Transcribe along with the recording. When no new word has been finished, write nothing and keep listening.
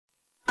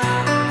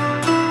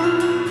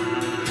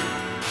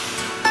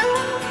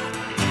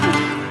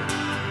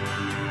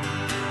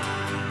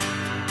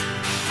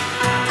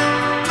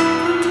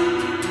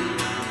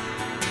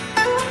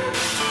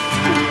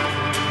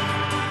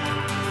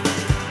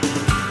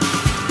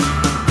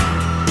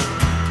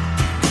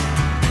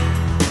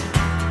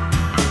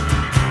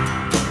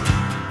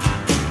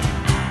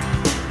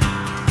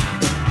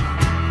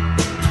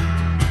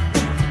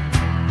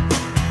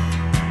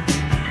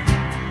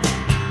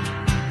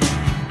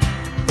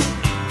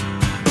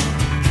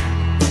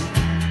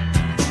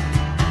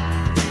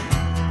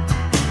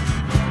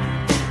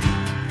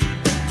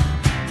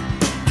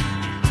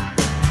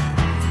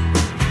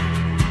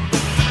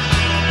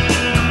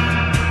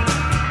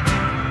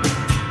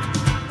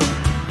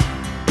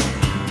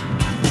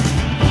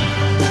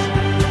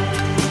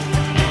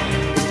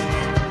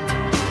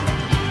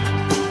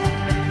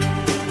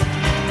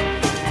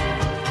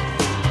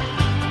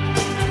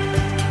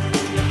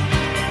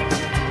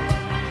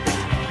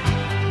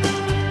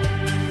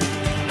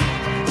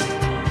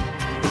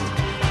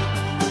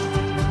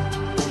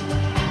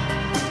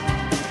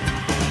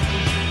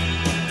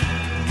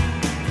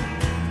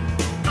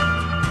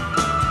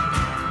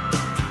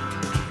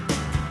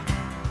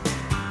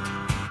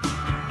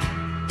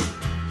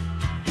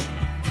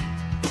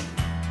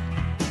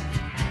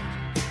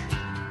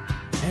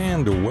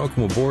And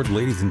welcome aboard,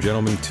 ladies and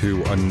gentlemen,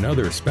 to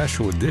another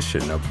special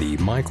edition of the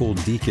Michael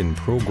Deacon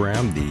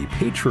program, the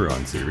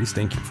Patreon series.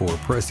 Thank you for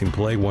pressing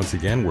play once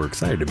again. We're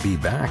excited to be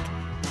back,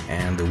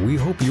 and we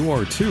hope you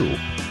are too.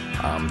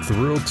 I'm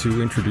thrilled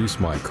to introduce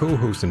my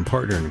co-host and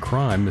partner in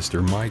crime,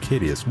 Mr. Mike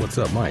Hideous. What's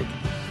up, Mike?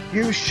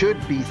 You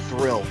should be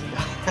thrilled.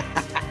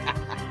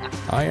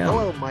 I am.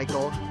 Hello,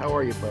 Michael. How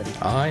are you, buddy?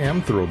 I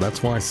am thrilled.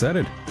 That's why I said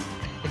it.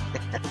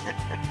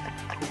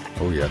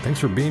 Oh yeah, thanks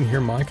for being here,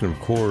 Mike, and of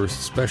course,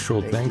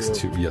 special thanks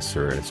to, yes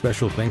sir, and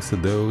special thanks to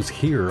those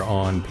here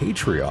on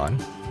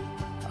Patreon.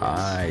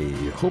 I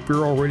hope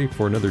you're all ready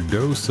for another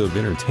dose of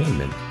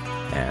entertainment.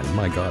 And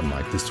my God,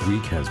 Mike, this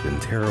week has been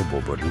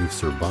terrible, but we've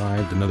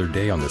survived another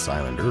day on this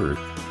island Earth.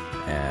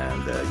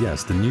 And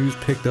yes, the news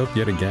picked up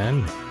yet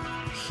again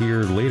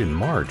here late in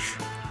March.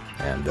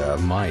 And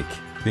Mike,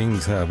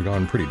 things have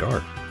gone pretty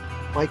dark.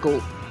 Michael,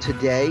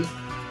 today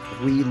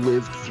we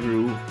lived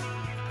through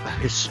a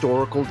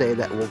historical day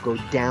that will go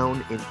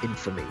down in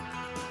infamy.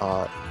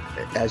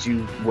 As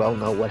you well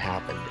know what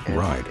happened. And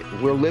right.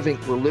 We're living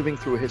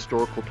through a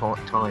historical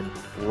time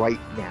right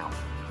now.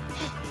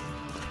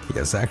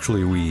 Yes,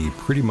 actually, we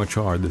pretty much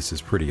are. This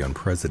is pretty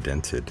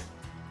unprecedented.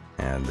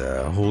 And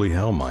holy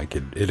hell, Mike,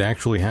 it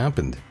actually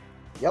happened.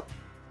 Yep.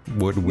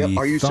 What we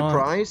Are you thought,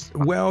 surprised?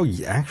 Well,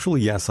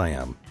 actually, yes, I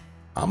am.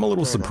 I'm a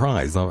little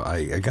surprised.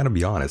 I got to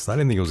be honest. I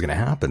didn't think it was going to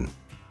happen.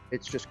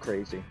 It's just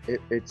crazy.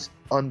 It's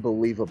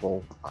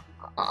unbelievable.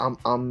 I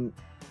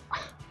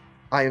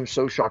am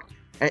so shocked.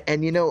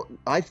 And you know,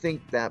 I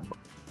think that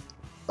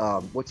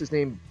what's his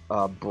name?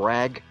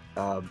 Bragg,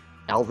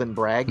 Alvin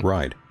Bragg.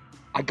 Right.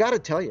 I got to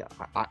tell you,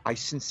 I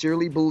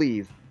sincerely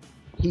believe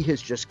he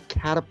has just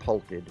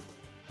catapulted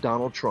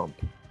Donald Trump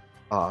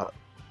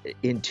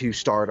into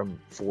stardom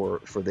for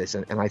this,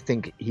 and I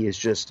think he has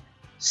just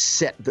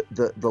set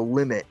the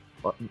limit,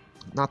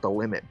 not the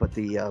limit, but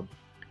the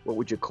what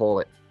would you call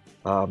it?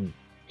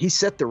 He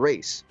set the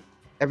race.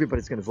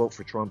 Everybody's going to vote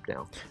for Trump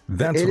now.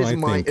 That's what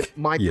I think.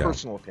 My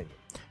personal opinion.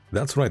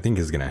 That's what I think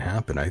is going to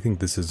happen. I think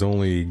this is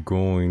only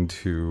going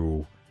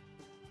to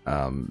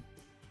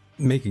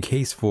make a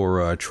case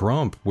for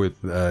Trump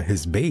with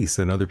his base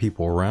and other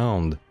people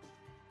around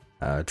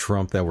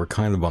Trump that were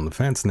kind of on the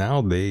fence.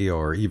 Now they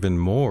are even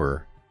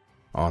more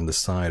on the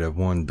side of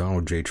one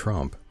Donald J.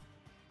 Trump.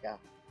 Yeah,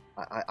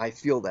 I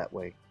feel that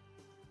way.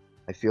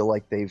 I feel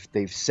like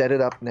they've set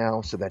it up now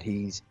so that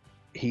he's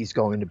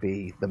going to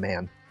be the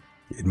man.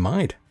 It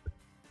might.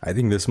 I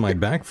think this might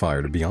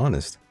backfire, to be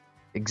honest.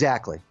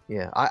 Exactly.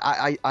 Yeah.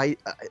 I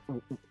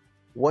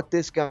what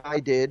this guy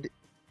did,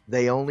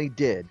 they only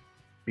did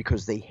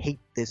because they hate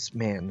this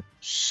man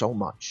so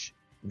much.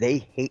 They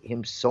hate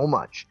him so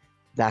much.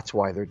 That's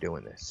why they're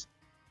doing this.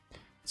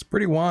 It's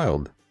pretty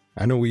wild.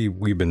 I know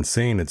we've been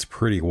saying it's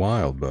pretty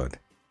wild, but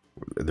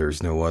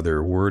there's no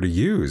other word to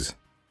use.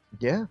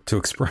 Yeah. To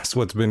express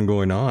what's been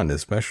going on,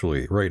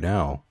 especially right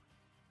now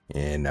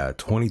in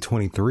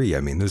 2023.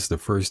 I mean, this is the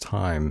first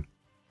time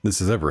this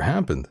has ever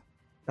happened.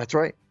 That's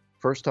right.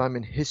 First time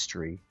in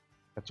history.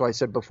 That's why I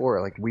said before,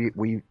 like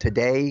we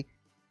today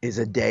is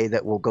a day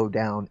that will go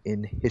down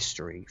in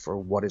history for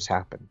what has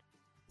happened.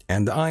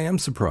 And I am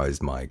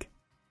surprised, Mike.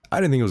 I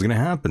didn't think it was going to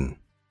happen.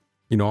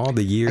 You know, all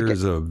the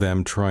years of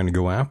them trying to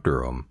go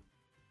after him.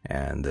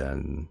 And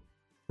then,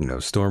 you know,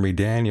 Stormy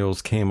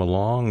Daniels came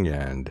along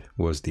and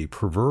was the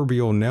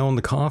proverbial nail in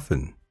the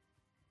coffin.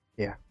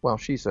 Yeah. Well,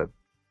 she's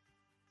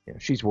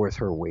worth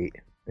her weight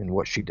in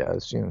what she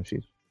does. You know,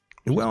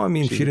 well, I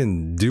mean, she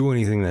didn't do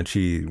anything that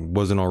she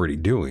wasn't already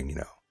doing, you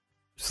know.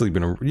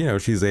 Sleeping, you know,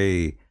 she's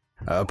a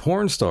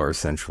porn star,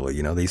 essentially.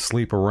 You know, they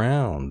sleep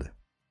around.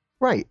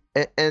 Right.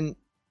 And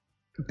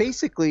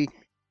basically,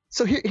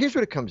 so here's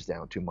what it comes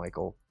down to,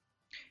 Michael.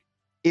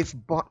 If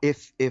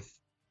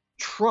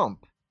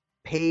Trump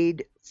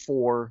paid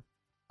for,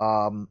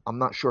 I'm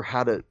not sure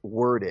how to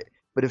word it,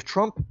 but if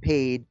Trump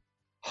paid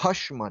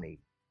hush money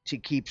to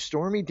keep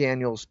Stormy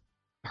Daniels,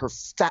 her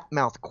fat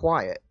mouth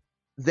quiet,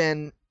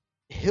 then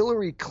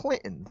Hillary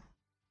Clinton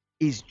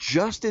is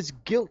just as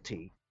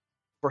guilty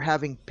for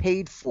having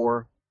paid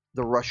for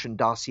the Russian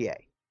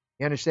dossier.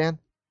 You understand?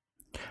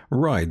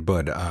 Right,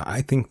 but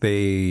I think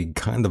they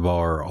kind of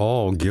are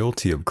all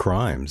guilty of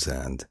crimes,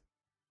 and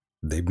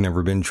they've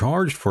never been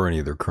charged for any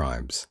of their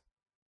crimes.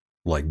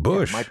 Like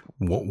Bush,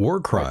 war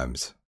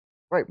crimes.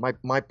 Right,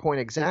 my point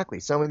exactly.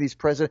 Some of these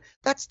presidents,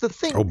 that's the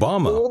thing.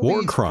 Obama, all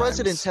war these crimes.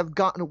 Presidents have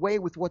gotten away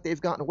with what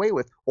they've gotten away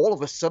with. All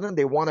of a sudden,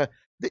 they want to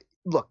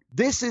look.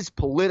 This is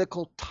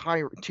political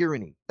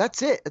tyranny.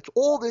 That's it. That's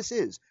all this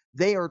is.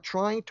 They are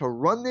trying to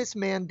run this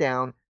man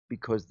down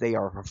because they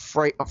are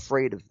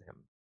afraid of him.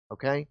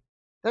 Okay,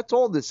 that's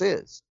all this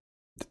is.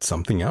 It's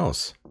something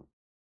else.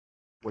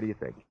 What do you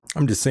think?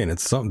 I'm just saying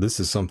this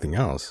is something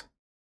else.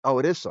 Oh,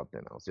 it is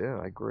something else. Yeah,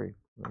 I agree.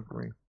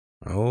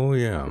 Oh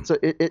yeah.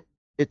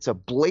 It's a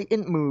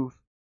blatant move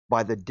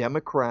by the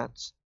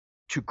Democrats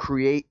to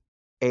create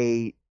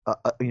a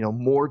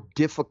more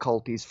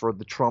difficulties for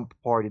the Trump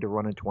party to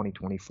run in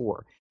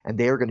 2024, and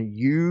they are going to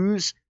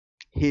use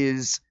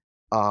his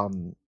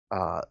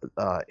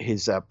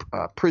his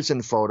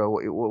prison photo.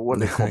 What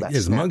do they call that?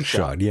 His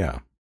mugshot, yeah.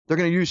 They're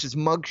going to use his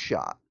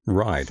mugshot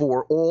Right.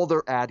 for all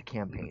their ad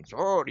campaigns.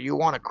 Oh, do you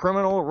want a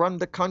criminal run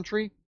the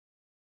country?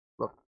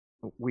 Look,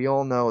 we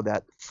all know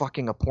that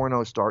fucking a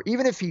porno star,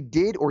 even if he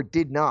did or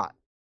did not,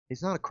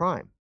 is not a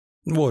crime.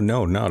 Well,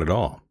 no, not at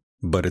all.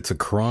 But it's a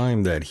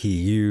crime that he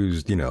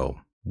used,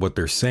 what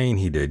they're saying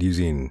he did,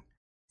 using,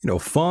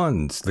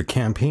 funds, the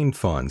campaign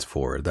funds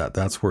for it.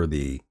 That's where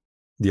the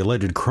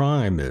alleged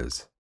crime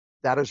is.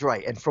 That is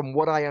right. And from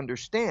what I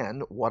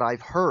understand, what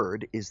I've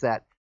heard is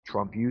that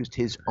Trump used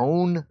his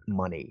own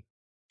money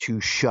to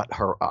shut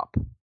her up.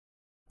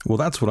 Well,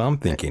 that's what I'm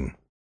thinking.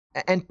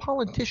 And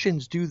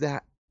politicians do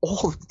that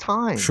all the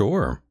time.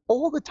 Sure.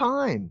 All the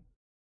time.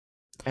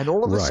 And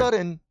all of a Right.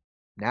 sudden,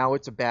 now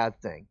it's a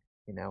bad thing,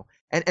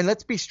 And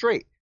let's be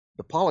straight.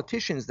 The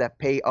politicians that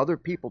pay other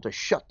people to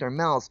shut their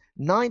mouths,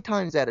 9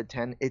 times out of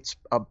 10, it's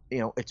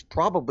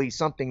probably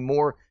something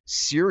more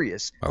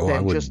serious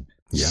than just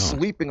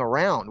sleeping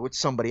around with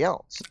somebody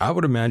else. I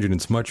would imagine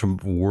it's much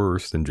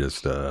worse than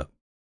just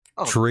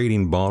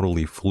trading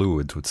bodily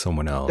fluids with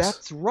someone else.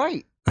 That's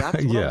right.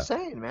 That's what I'm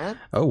saying, man.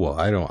 Oh, well,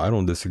 I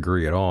don't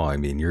disagree at all. I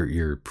mean,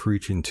 you're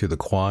preaching to the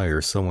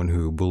choir, someone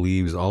who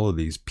believes all of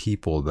these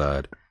people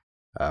that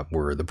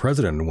were the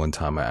president at one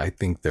time. I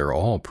think they're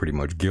all pretty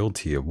much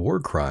guilty of war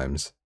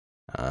crimes.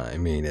 I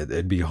mean,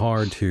 it'd be kind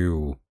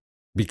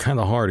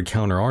of hard to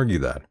counter argue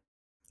that,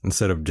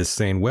 instead of just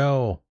saying,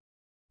 well,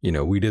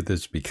 we did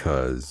this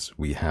because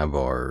we have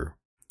our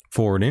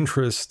foreign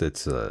interest.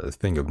 It's a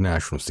thing of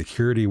national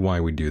security,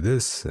 why we do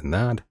this and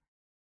that.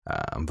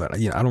 But,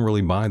 I don't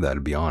really buy that, to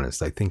be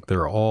honest. I think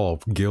they're all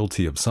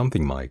guilty of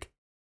something, Mike.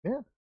 Yeah.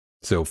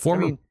 So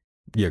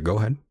yeah, go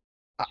ahead.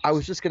 I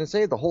was just going to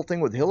say, the whole thing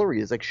with Hillary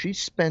is like she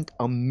spent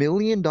 $1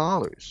 million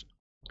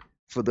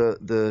for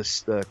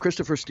the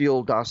Christopher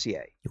Steele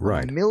dossier.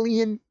 Right. $1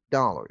 million.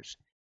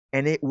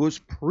 And it was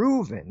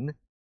proven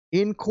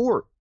in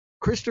court.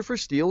 Christopher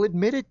Steele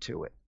admitted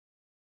to it.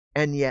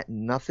 And yet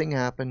nothing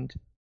happened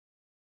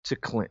to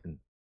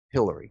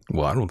Hillary.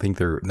 Well, I don't think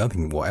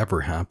nothing will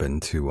ever happen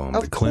to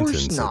the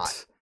Clintons. Of course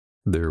not.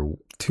 They're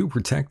too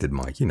protected,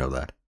 Mike. You know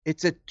that.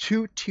 It's a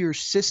 2-tier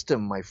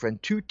system, my friend,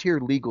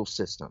 2-tier legal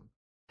system.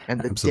 And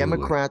the Absolutely.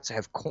 Democrats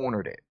have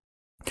cornered it.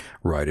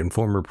 Right, and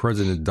former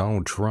President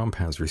Donald Trump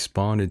has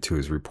responded to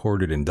his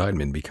reported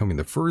indictment, becoming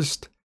the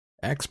first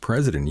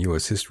ex-president in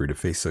U.S. history to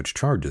face such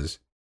charges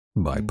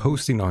by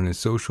posting on his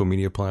social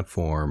media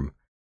platform,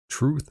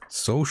 Truth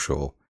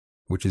Social,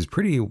 which is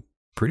pretty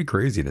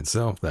crazy in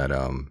itself that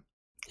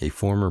a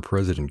former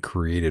president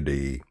created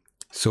a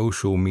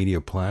social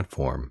media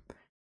platform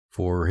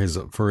for his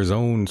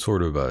own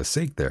sort of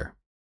sake there,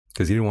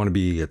 because he didn't want to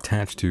be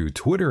attached to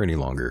Twitter any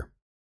longer.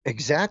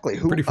 Exactly.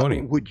 Pretty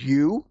funny. Would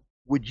you?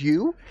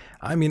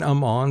 I mean,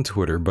 I'm on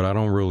Twitter, but I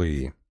don't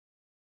really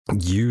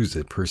use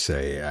it per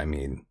se. I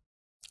mean,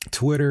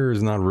 Twitter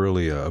is not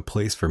really a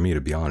place for me,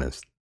 to be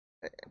honest.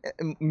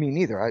 Me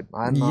neither.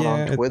 I'm not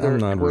on Twitter.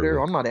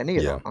 I'm not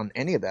on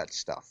any of that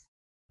stuff.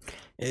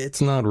 It's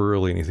not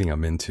really anything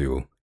I'm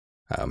into.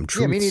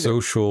 Truth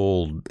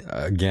Social,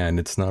 again,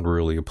 it's not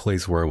really a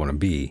place where I want to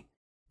be.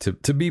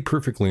 To be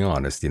perfectly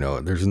honest,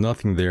 there's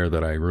nothing there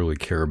that I really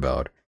care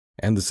about.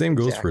 And the same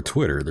goes for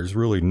Twitter. There's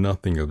really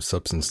nothing of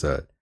substance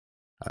that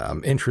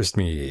interests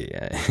me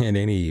in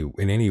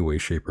any way,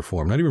 shape, or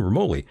form, not even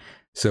remotely.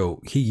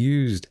 So he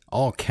used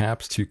all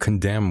caps to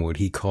condemn what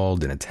he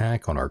called an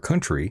attack on our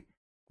country,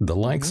 the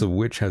likes of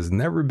which has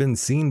never been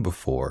seen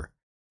before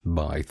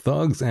by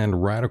thugs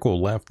and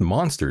radical left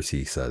monsters,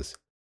 he says.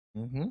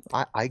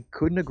 I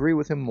couldn't agree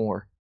with him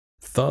more.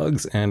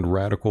 Thugs and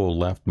radical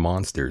left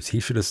monsters. He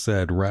should have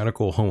said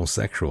radical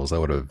homosexuals. I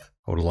would have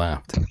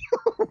laughed.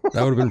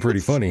 That would have been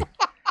pretty funny.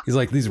 He's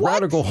like, these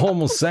radical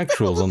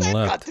homosexuals on the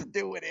left. Got to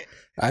do with it?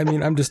 I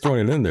mean, I'm just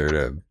throwing it in there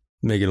to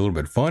make it a little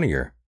bit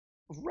funnier.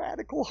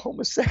 Radical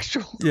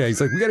homosexual. Yeah, he's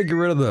like, we got to get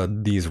rid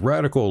of these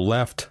radical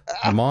left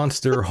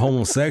monster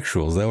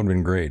homosexuals. That would have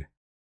been great.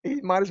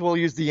 He might as well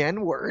use the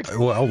N-word.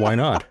 Well, why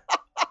not?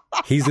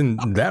 He's in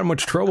that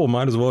much trouble.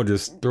 Might as well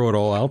just throw it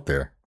all out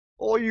there.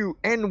 All you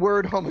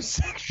N-word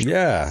homosexuals.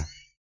 Yeah.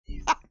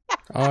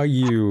 All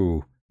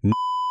you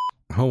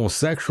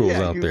homosexuals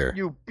out there.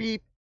 You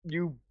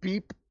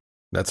beep.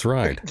 That's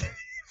right.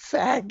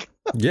 Fag.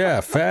 Yeah,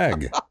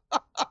 fag.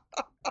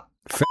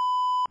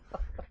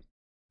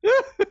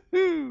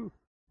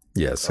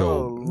 Yeah,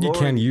 so you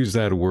can't use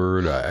that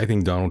word. I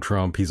think Donald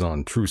Trump, he's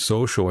on True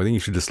Social. I think you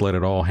should just let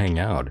it all hang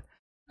out.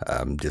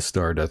 Just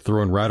start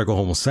throwing radical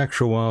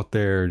homosexual out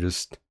there.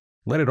 Just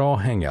let it all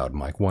hang out,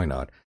 Mike. Why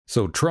not?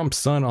 So Trump's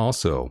son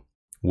also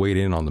weighed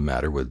in on the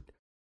matter, with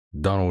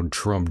Donald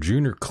Trump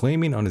Jr.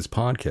 claiming on his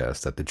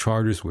podcast that the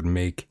charges would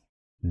make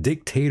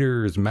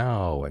dictators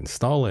Mao and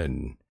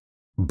Stalin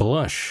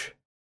blush.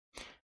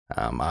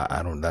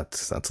 I don't.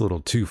 That's a little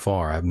too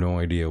far. I have no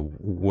idea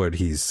what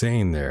he's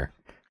saying there.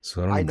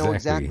 So I know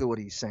exactly what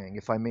he's saying.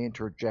 If I may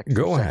interject,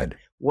 go ahead.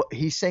 What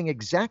he's saying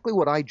exactly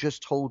what I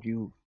just told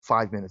you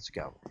 5 minutes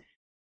ago.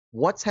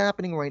 what's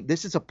happening right.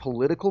 This is a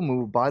political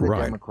move by the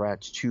Right.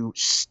 Democrats to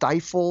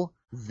stifle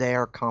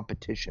their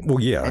competition. Well,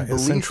 yeah, And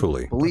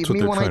essentially. believe That's what me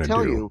they're when I trying to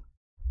tell do. you,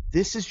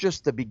 this is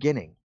just the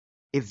beginning.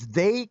 If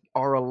they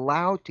are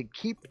allowed to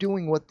keep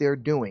doing what they're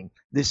doing,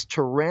 this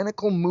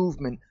tyrannical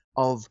movement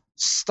of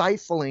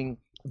stifling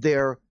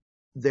their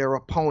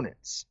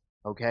opponents,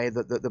 okay,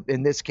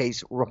 in this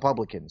case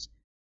Republicans,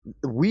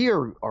 we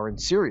are in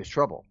serious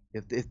trouble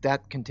if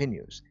that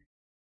continues.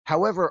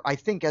 However, I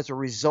think as a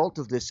result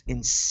of this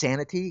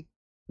insanity,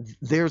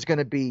 there's going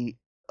to be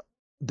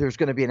an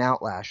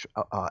outlash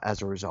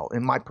as a result,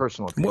 in my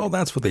personal opinion. Well,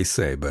 that's what they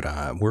say, but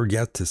we're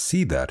yet to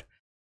see that.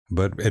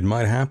 But it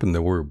might happen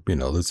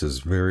that this is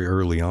very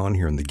early on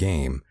here in the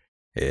game.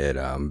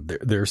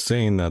 They're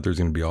saying that there's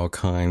going to be all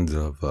kinds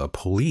of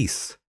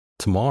police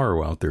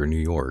tomorrow out there in New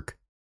York,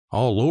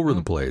 all over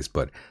the place.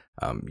 But,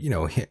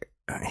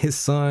 his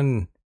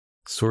son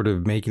sort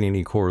of making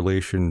any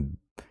correlation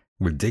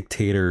with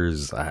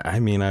dictators. I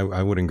mean,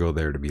 I wouldn't go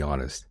there, to be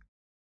honest.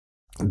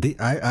 The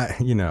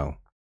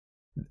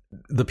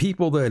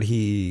people that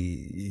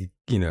he,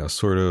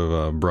 sort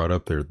of brought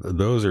up there,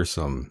 those are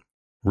some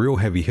real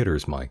heavy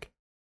hitters, Mike.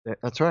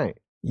 That's right.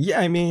 Yeah,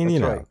 I mean,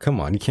 That's right. come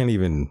on. You can't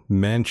even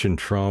mention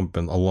Trump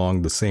and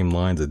along the same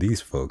lines of these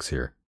folks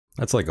here.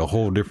 That's like a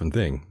whole different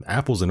thing.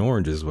 Apples and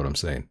oranges is what I'm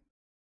saying.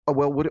 Oh,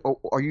 well,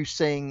 are you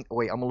saying?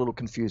 Wait, I'm a little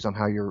confused on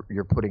how you're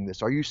putting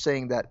this. Are you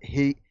saying that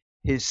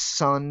his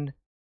son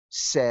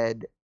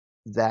said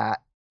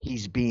that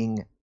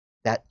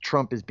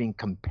Trump is being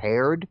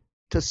compared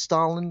to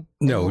Stalin?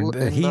 No,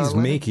 he's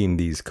making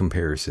these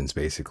comparisons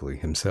basically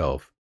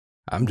himself.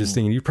 I'm just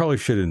thinking you probably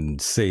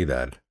shouldn't say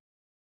that.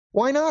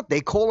 Why not?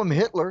 They call him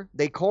Hitler.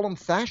 They call him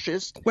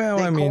fascist. Well,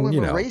 they I mean, call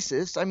him a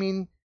racist. I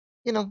mean,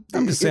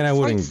 I'm just saying I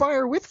wouldn't fight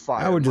fire with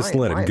fire. I would just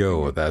let it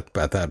go opinion.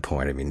 at that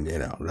point. I mean,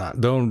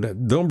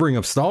 don't bring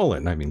up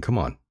Stalin. I mean, come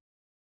on.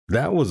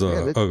 That was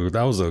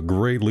that was a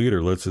great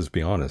leader. Let's just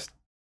be honest.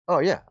 Oh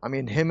yeah, I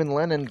mean, him and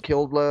Lenin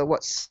killed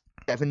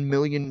 7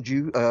 million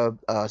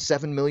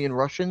 7 million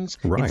Russians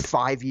in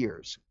 5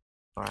 years.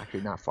 Oh,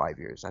 actually, not 5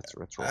 years. That's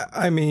wrong.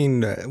 I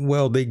mean,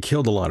 well, they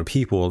killed a lot of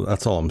people.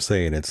 That's all I'm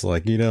saying. It's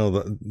like,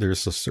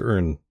 there's a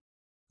certain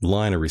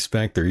line of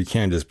respect there. You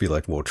can't just be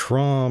like, well,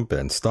 Trump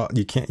and stop.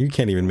 You can't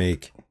even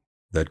make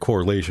that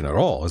correlation at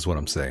all, is what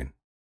I'm saying.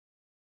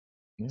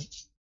 Yeah.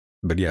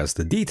 But yes,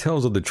 the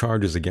details of the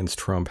charges against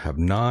Trump have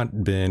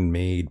not been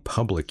made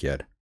public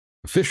yet,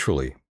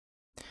 officially.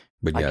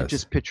 But yes. I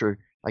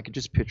could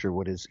just picture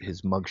what his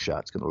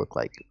mugshot's going to look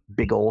like.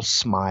 Big old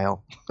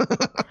smile.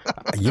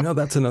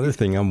 That's another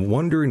thing. I'm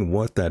wondering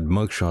what that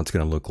mugshot's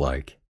going to look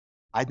like.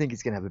 I think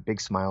he's going to have a big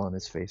smile on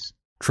his face.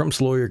 Trump's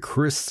lawyer,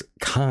 Chris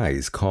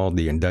Kise, called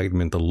the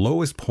indictment the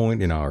lowest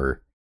point in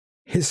our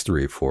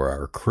history for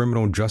our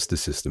criminal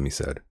justice system, he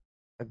said.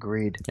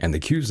 Agreed. And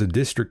accused the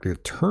district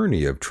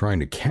attorney of trying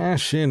to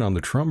cash in on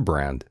the Trump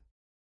brand.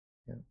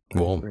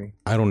 Yeah,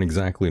 I don't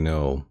exactly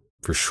know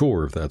for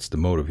sure if that's the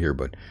motive here,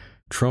 but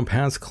Trump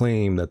has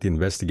claimed that the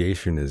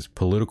investigation is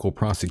political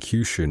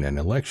prosecution and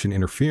election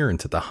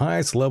interference at the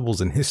highest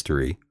levels in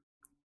history,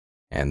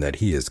 and that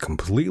he is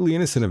completely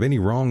innocent of any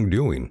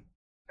wrongdoing.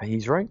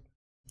 He's right.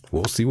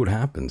 We'll see what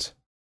happens.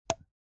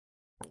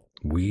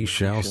 We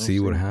shall see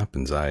what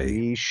happens.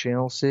 We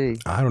shall see.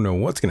 I don't know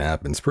what's going to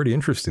happen. It's pretty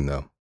interesting,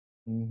 though.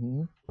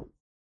 Mm-hmm.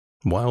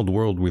 Wild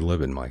world we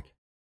live in, Mike.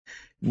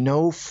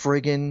 No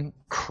friggin'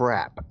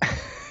 crap.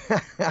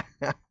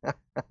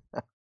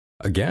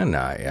 Again,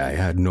 I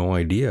had no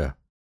idea.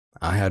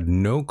 I had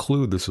no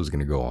clue this was going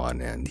to go on,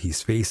 and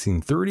he's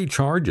facing 30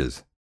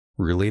 charges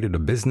related to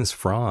business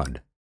fraud.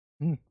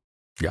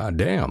 God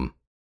damn.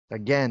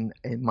 Again,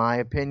 in my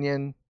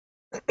opinion,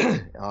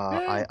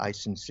 I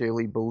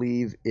sincerely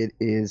believe it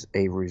is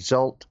a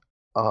result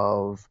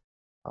of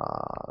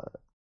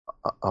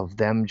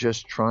them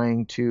just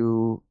trying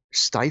to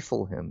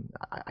stifle him.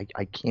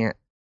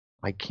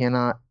 I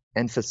cannot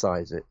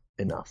emphasize it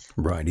enough.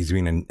 Right. He's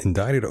being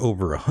indicted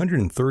over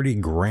 130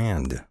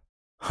 grand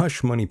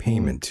hush money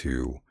payment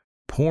to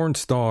porn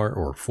star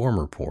or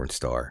former porn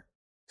star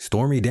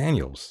Stormy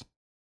Daniels.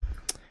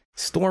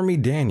 Stormy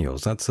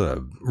Daniels. That's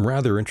a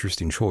rather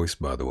interesting choice,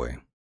 by the way.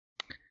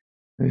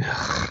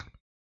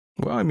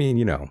 Well, I mean,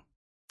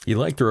 he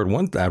liked her at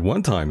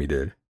one time. He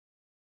did.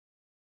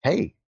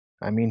 Hey,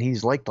 I mean,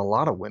 he's liked a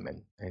lot of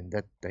women, and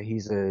that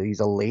he's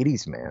a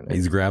ladies' man.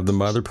 He's grabbed them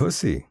by their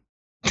pussy.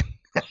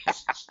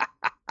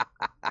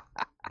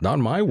 Not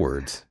my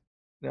words.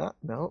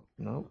 No.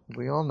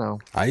 We all know.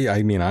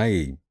 I mean,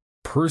 I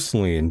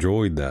personally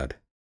enjoyed that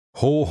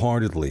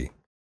wholeheartedly.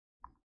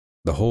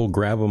 The whole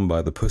grab them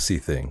by the pussy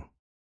thing.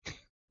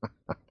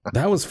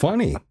 That was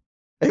funny.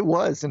 It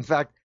was. In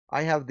fact,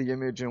 I have the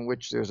image in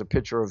which there's a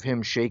picture of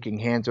him shaking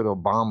hands with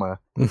Obama.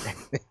 And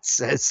it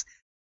says,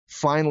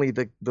 finally,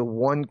 the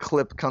one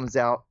clip comes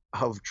out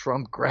of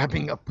Trump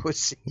grabbing a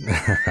pussy.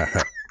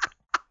 That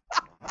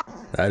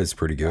is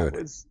pretty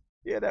good.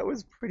 That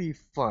was pretty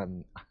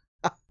fun.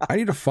 I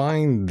need to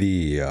find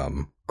the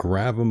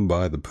grab him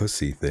by the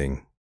pussy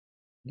thing.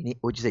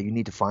 What'd you say? You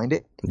need to find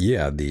it?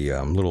 Yeah, the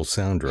little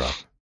sound drop.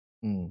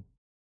 Mm.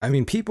 I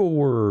mean, people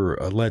were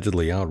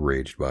allegedly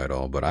outraged by it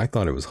all, but I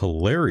thought it was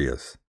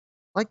hilarious.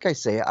 Like I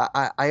say,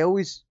 I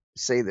always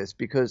say this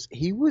because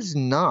he was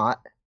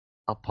not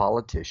a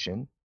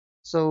politician.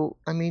 So,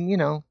 I mean,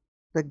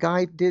 the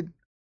guy did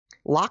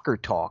locker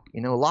talk,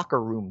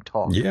 locker room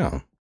talk.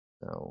 Yeah.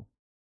 So,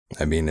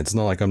 I mean, it's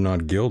not like I'm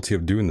not guilty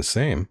of doing the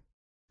same.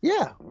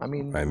 yeah, I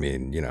mean, I'm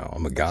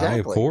a guy, of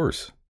exactly.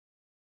 course.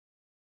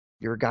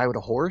 You're a guy with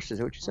a horse? Is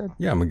that what you said?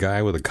 Yeah, I'm a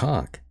guy with a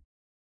cock.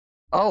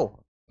 Oh,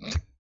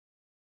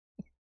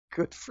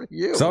 good for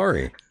you.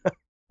 Sorry.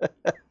 I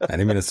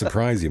didn't mean to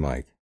surprise you,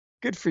 Mike.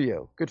 Good for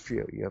you. Good for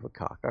you. You have a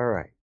cock. All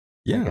right.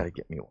 Yeah. You got to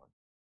get me one.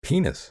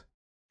 Penis.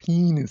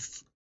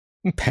 Penis.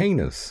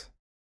 Penis.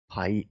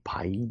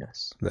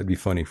 Penis. That'd be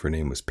funny if her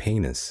name was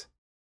Penis.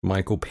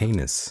 Michael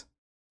Penis.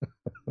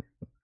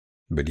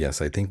 But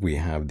yes, I think we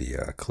have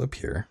the clip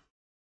here.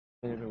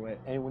 And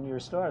when you're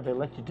a star, they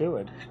let you do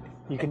it.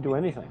 You can do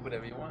anything.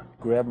 Whatever you want.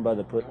 Grab them by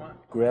the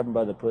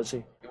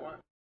pussy.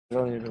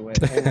 And when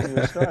you're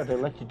a star, they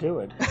let you do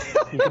it.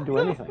 You can do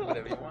anything.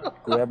 Whatever you want.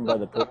 Grab them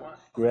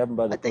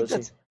by the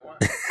pussy.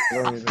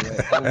 And when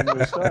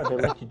you're a star, they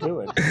let you do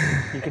it.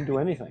 You can do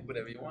anything.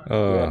 Whatever you want.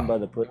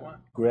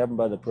 Grab them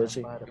by the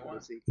pussy.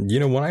 You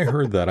know, when I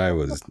heard that, I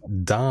was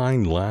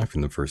dying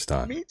laughing the first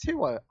time. Me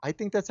too. I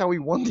think that's how he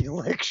won the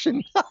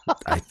election.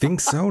 I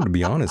think so, to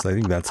be honest. I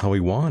think that's how he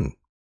won.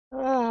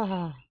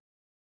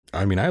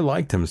 I mean, I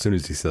liked him as soon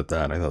as he said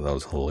that. I thought that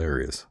was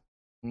hilarious.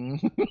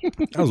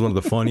 That was one of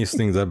the funniest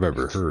things I've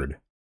ever heard.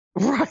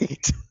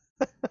 Right.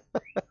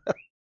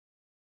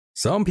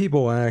 Some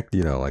people act,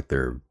 like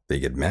they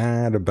get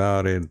mad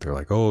about it. They're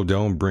like, oh,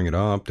 don't bring it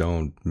up.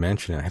 Don't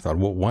mention it. I thought,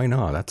 well, why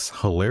not? That's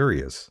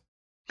hilarious.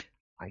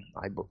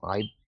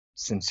 I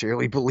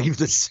sincerely believe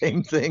the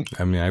same thing.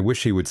 I mean, I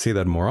wish he would say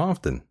that more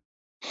often.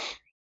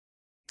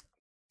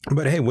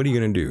 But hey, what are you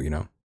going to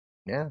do,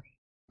 Yeah.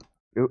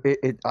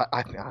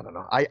 I don't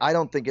know. I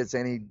don't think it's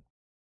any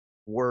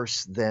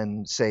worse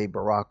than, say,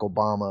 Barack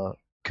Obama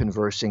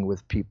conversing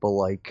with people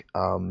like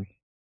Al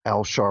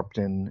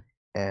Sharpton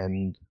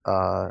and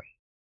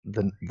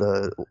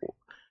the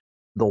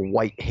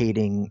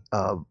white-hating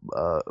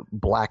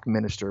black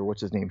minister, what's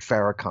his name,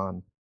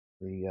 Farrakhan,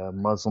 the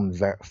Muslim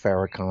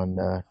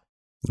Farrakhan,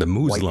 the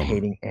Muslim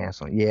white-hating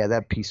asshole. Yeah,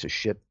 that piece of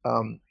shit.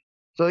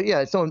 So yeah,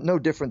 it's no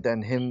different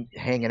than him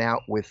hanging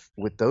out with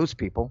those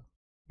people.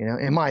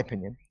 In my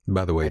opinion.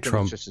 By the way,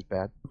 Trump. It's just as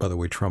bad. By the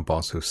way, Trump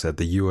also said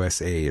the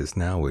USA is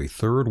now a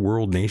third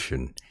world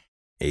nation,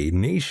 a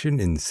nation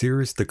in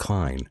serious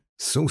decline.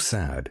 So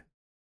sad.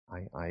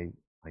 I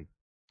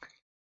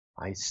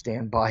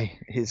stand by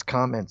his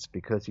comments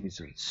because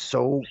he's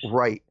so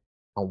right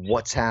on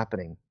what's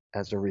happening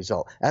as a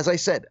result. As I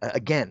said,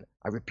 again,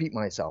 I repeat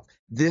myself,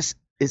 this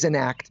is an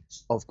act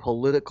of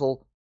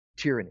political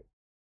tyranny.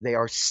 They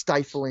are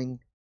stifling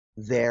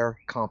their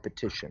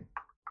competition.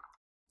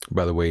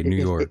 By the way, New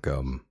York,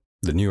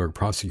 the New York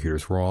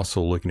prosecutors were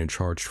also looking to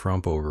charge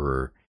Trump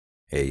over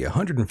a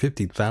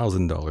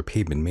 $150,000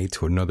 payment made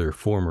to another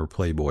former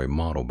Playboy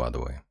model, by the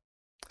way.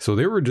 So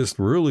they were just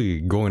really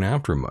going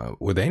after him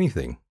with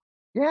anything.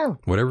 Yeah.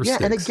 Whatever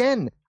sticks. And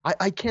again,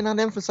 I cannot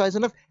emphasize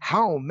enough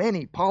how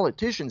many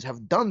politicians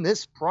have done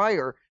this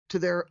prior to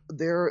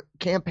their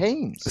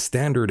campaigns. A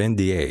standard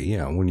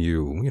NDA, when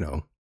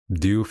you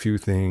do a few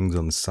things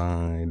on the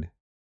side.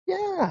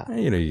 Yeah.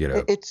 You get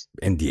a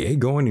NDA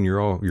going and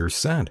you're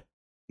set.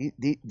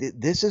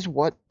 This is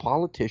what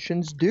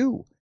politicians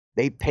do.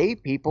 They pay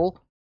people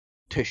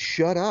to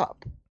shut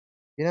up.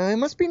 It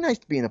must be nice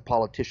to be a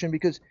politician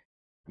because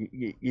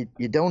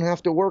you don't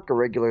have to work a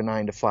regular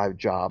 9-to-5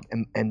 job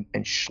and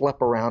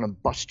schlep around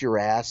and bust your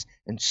ass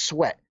and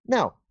sweat.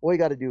 No, all you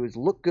got to do is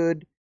look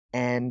good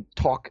and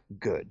talk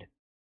good,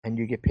 and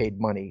you get paid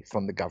money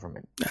from the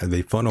government.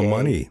 They funnel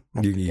money.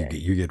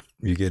 You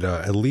get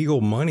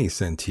illegal money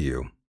sent to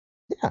you.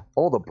 Yeah,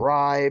 all the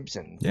bribes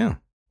and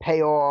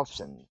payoffs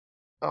and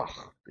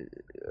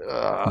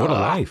what a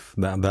life.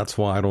 That's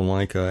why I don't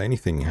like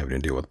anything having to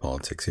do with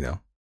politics.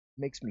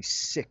 Makes me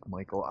sick,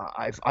 Michael.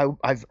 I've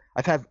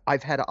had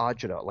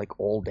agita like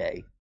all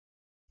day.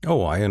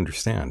 Oh, I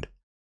understand.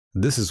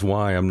 This is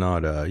why I'm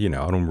not I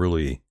don't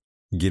really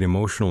get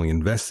emotionally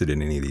invested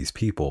in any of these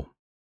people.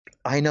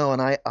 I know,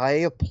 and I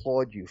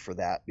applaud you for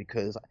that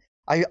because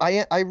I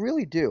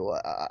really do.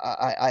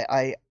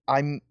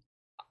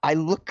 I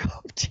look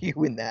up to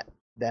you in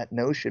that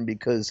notion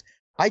because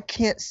I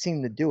can't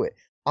seem to do it.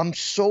 I'm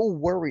so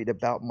worried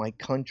about my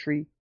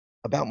country,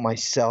 about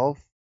myself,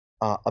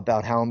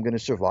 about how I'm going to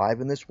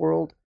survive in this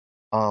world.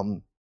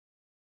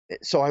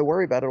 So I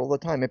worry about it all the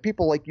time. And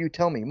people like you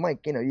tell me, Mike,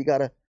 you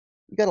gotta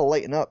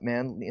lighten up,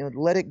 man.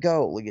 Let it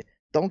go.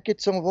 Don't get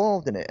so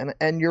involved in it.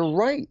 And you're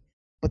right.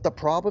 But the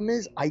problem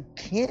is I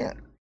can't.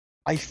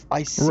 I see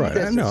right.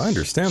 that. No, I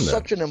understand that.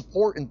 Such an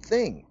important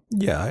thing.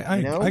 Yeah,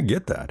 I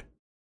get that.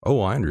 Oh,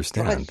 I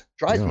understand.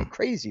 Drives me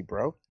crazy,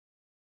 bro.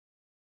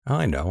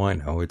 I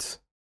know.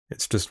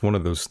 It's just one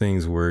of those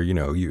things where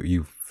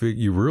you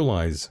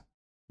realize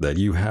that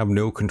you have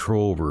no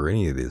control over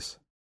any of this.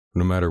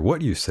 No matter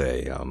what you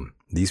say,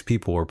 these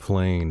people are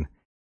playing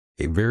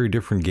a very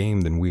different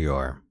game than we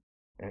are.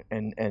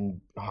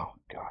 And oh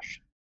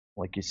gosh,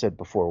 like you said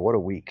before, what a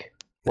week.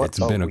 It's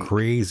been a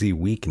crazy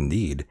week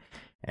indeed.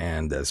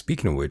 And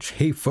speaking of which,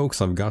 hey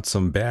folks, I've got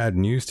some bad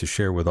news to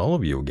share with all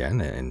of you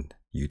again, and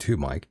you too,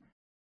 Mike.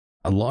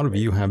 A lot of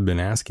you have been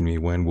asking me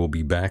when we'll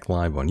be back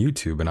live on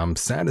YouTube, and I'm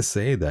sad to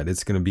say that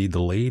it's going to be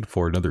delayed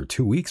for another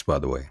 2 weeks, by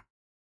the way.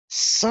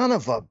 Son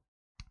of a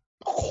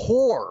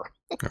whore.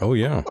 Oh,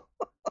 yeah.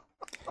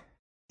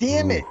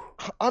 Damn it.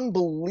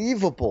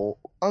 Unbelievable.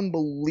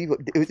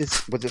 Unbelievable.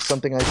 Was it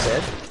something I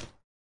said?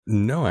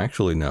 No,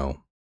 actually,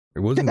 no.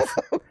 It wasn't.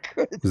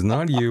 It was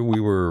not you.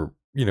 We were,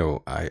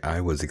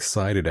 I was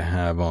excited to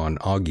have on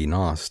Augie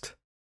Nost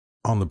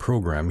on the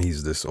program.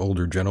 He's this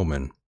older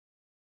gentleman.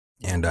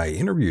 And I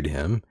interviewed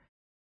him,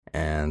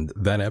 and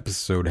that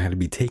episode had to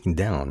be taken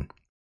down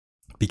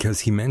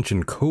because he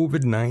mentioned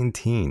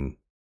COVID-19.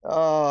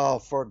 Oh,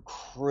 for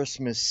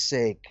Christmas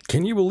sake.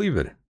 Can you believe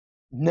it?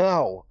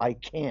 No, I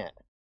can't.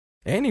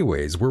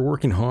 Anyways, we're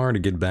working hard to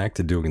get back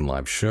to doing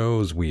live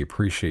shows. We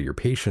appreciate your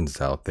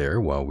patience out there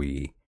while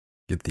we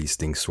get these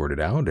things sorted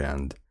out.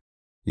 And,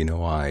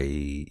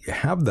 I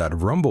have that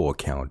Rumble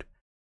account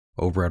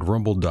over at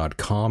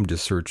rumble.com.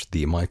 Just search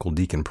the Michael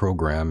Deacon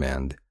program,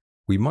 and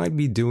we might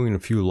be doing a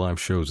few live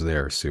shows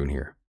there soon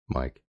here,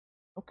 Mike.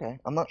 Okay.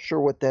 I'm not sure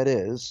what that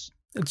is.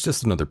 It's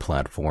just another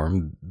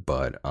platform,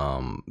 but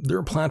they're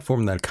a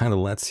platform that kind of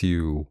lets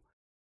you,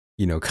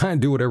 kind of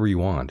do whatever you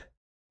want.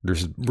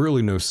 There's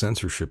really no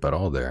censorship at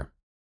all there.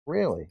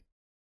 Really?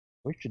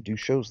 We should do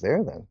shows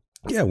there then.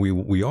 Yeah,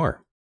 we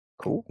are.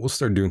 Cool. We'll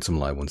start doing some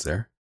live ones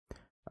there.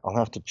 I'll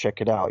have to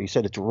check it out. You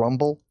said it's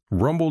Rumble?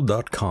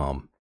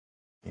 Rumble.com.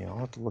 Yeah, I'll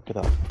have to look it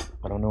up.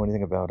 I don't know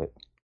anything about it.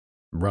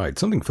 Right.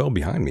 Something fell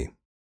behind me.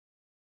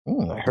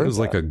 I heard it was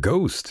like a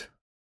ghost.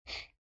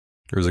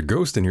 There was a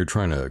ghost in here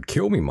trying to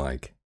kill me,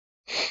 Mike.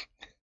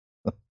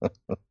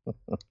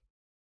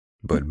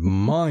 But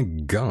my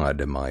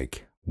God,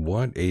 Mike,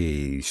 what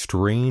a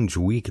strange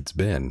week it's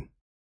been.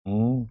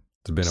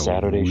 It's been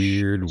Saturday a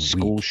weird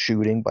school week.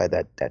 Shooting by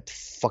that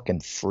fucking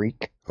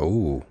freak.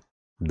 Oh,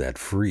 that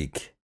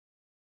freak.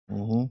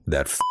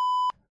 That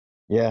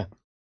Yeah.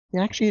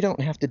 Actually, you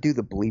don't have to do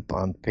the bleep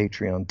on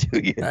Patreon, do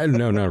you?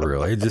 No, not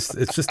really.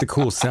 It's just a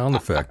cool sound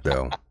effect,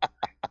 though.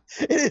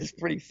 It is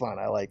pretty fun.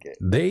 I like it.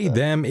 They,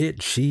 them,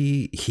 it,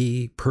 she,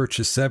 he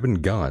purchased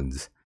 7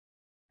 guns.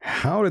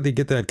 How did they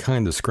get that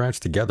kind of scratch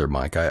together,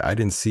 Mike? I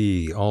didn't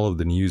see all of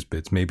the news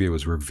bits. Maybe it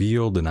was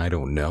revealed and I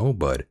don't know,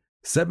 but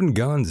 7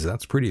 guns,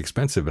 that's pretty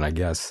expensive. And I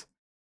guess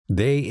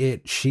they,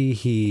 it, she,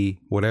 he,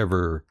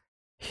 whatever,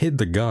 hid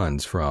the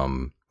guns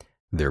from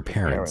their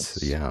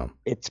parents. Yeah.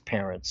 It's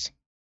parents.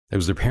 It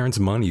was their parents'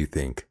 money, you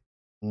think?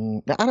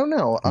 I don't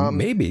know.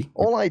 Maybe.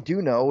 All I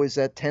do know is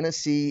that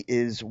Tennessee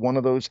is one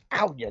of those.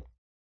 Ow, you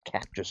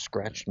cat just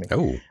scratched me.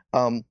 Oh.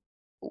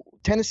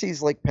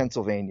 Tennessee's like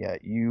Pennsylvania.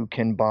 You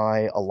can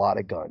buy a lot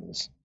of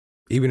guns.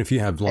 Even if you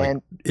have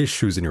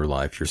issues in your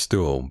life, you're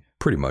still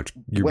pretty much,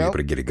 you'll be able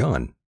to get a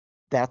gun.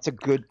 That's a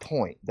good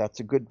point.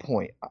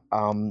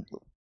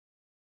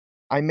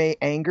 I may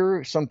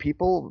anger some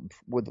people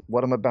with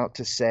what I'm about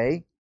to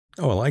say.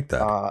 Oh, I like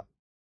that.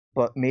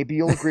 But maybe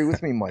you'll agree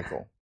with me,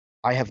 Michael.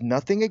 I have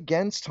nothing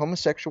against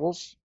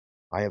homosexuals.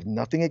 I have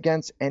nothing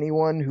against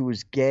anyone who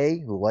is gay,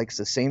 who likes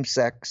the same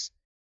sex.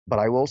 But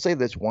I will say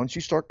this, once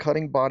you start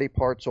cutting body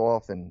parts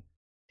off and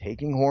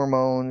taking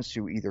hormones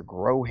to either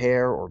grow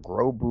hair or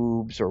grow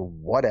boobs or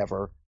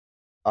whatever,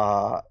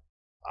 I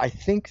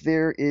think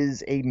there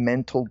is a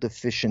mental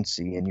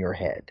deficiency in your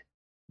head.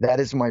 That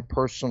is my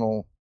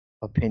personal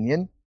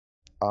opinion.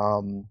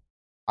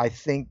 I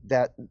think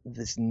that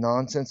this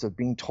nonsense of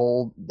being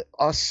told,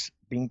 us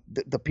being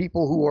the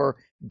people who are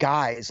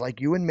guys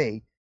like you and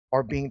me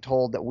are being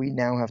told that we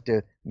now have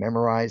to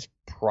memorize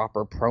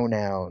proper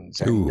pronouns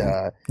and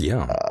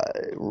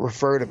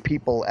refer to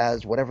people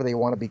as whatever they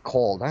want to be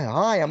called.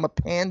 Hi, I'm a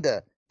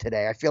panda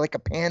today. I feel like a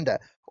panda.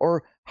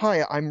 Or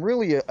hi, I'm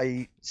really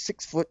a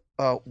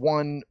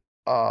 6'1"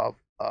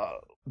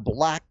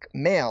 black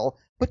male,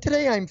 but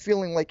today I'm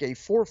feeling like a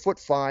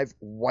 4'5"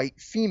 white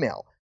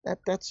female.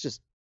 That's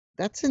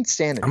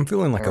insanity. I'm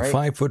feeling like a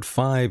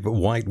 5'5"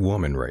 white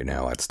woman right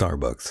now at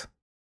Starbucks.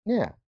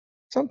 Yeah.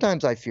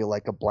 Sometimes I feel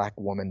like a black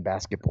woman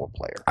basketball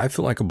player. I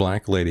feel like a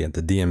black lady at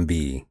the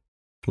DMV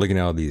looking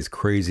at all these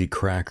crazy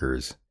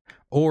crackers.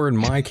 Or in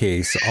my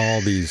case, all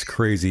these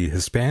crazy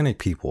Hispanic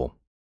people.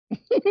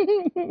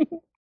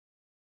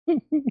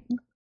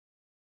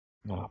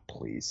 Oh,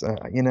 please.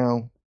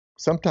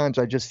 Sometimes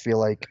I just feel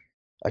like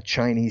a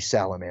Chinese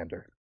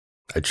salamander.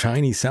 A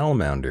Chinese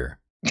salamander?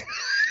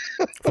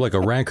 Like a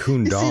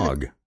raccoon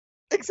dog.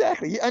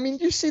 Exactly. I mean,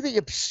 you see the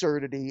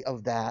absurdity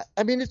of that.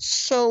 I mean, it's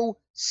so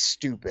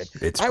stupid.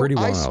 It's pretty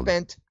wild.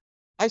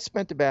 I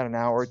spent about an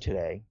hour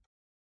today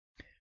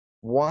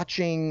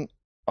watching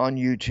on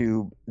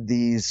YouTube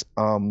these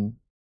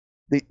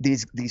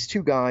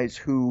 2 guys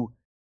who,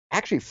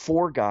 actually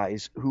 4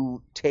 guys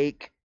who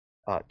take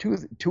two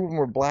of them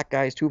were black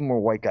guys, 2 of them were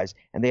white guys,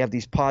 and they have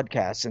these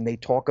podcasts and they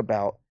talk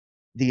about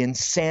the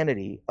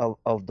insanity of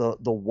the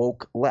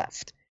woke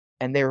left.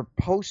 and they're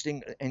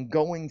posting and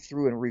going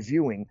through and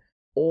reviewing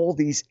all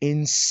these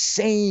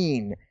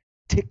insane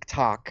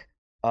TikTok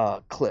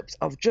clips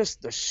of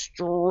just the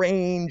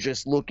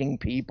strangest looking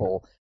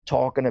people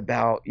talking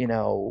about,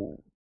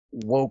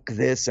 woke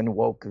this and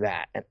woke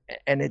that.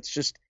 And it's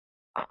just,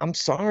 I'm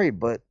sorry,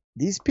 but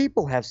these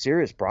people have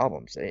serious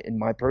problems, in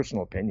my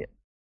personal opinion.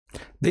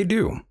 They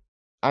do.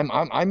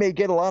 I may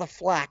get a lot of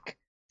flack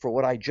for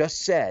what I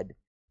just said,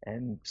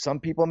 and some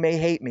people may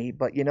hate me,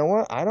 but you know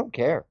what? I don't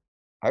care.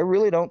 I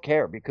really don't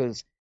care,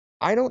 because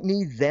I don't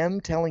need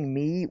them telling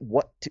me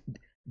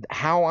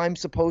how I'm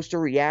supposed to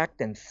react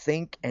and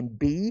think and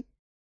be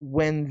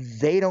when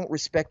they don't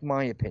respect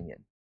my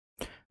opinion.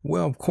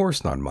 Well, of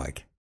course not,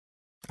 Mike.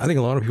 I think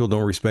a lot of people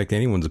don't respect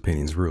anyone's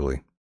opinions,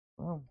 really.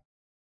 Well,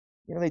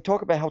 they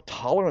talk about how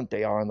tolerant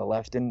they are on the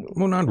left, and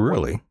well, not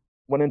really.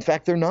 When in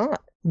fact they're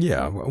not.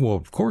 Yeah, well,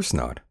 of course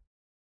not.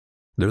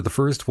 They're the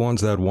first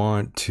ones that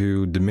want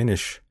to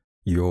diminish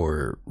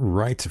your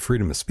right to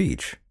freedom of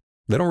speech.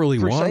 They don't really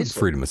want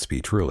freedom of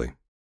speech, really.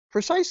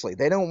 Precisely.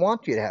 They don't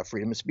want you to have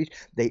freedom of speech.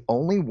 They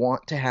only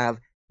want to have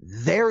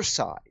their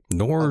side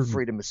of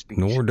freedom of speech.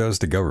 Nor does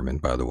the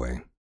government, by the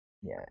way.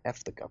 Yeah,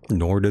 F the government.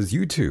 Nor does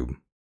YouTube.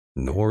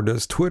 Nor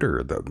does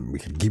Twitter. We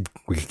could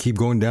keep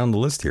going down the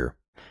list here.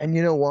 And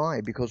you know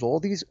why? Because all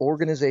these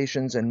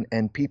organizations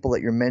and people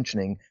that you're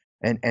mentioning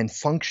and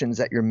functions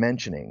that you're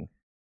mentioning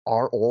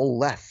are all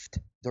left.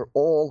 They're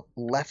all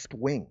left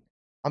wing.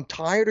 I'm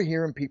tired of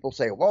hearing people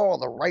say, "Well,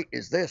 the right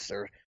is this,"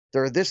 or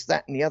 "they're this,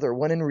 that, and the other,"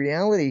 when in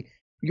reality,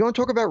 you want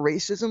to talk about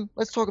racism?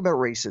 Let's talk about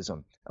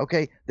racism.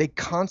 Okay? They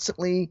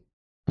constantly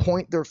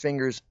point their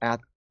fingers at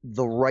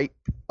the right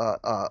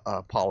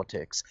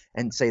politics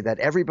and say that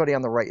everybody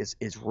on the right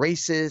is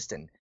racist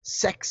and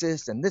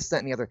sexist and this, that,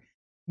 and the other.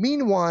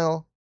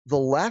 Meanwhile, the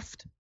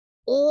left,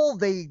 all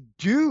they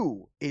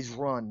do is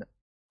run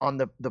on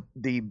the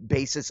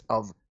basis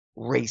of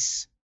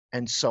race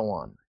and so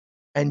on,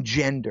 and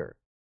gender.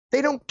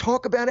 They don't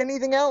talk about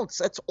anything else.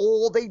 That's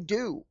all they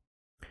do.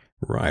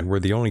 Right. We're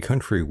the only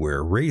country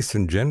where race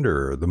and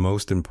gender are the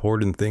most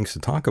important things to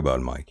talk about,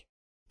 Mike.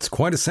 It's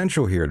quite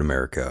essential here in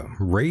America.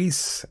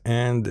 Race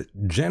and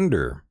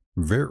gender,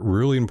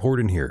 really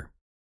important here.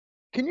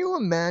 Can you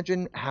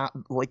imagine how,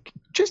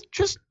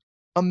 just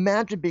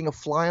imagine being a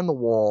fly on the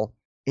wall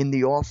in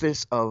the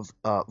office of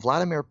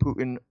Vladimir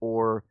Putin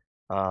or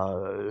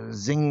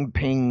Xing,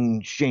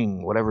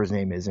 whatever his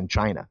name is, in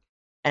China.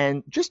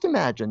 And just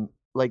imagine,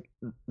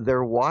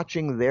 they're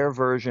watching their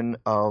version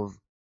of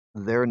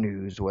their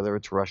news, whether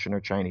it's Russian or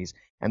Chinese,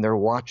 and they're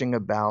watching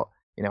about,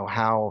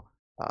 how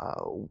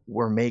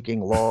we're making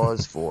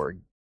laws for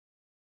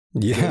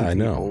yeah, I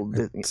know.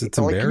 It's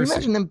embarrassing. Can you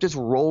imagine them just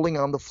rolling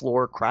on the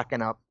floor,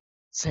 cracking up,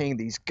 saying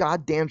these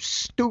goddamn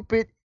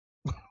stupid,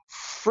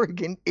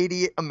 friggin'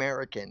 idiot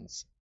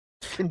Americans?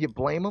 Can you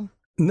blame them?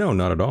 No,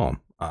 not at all.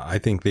 I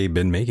think they've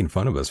been making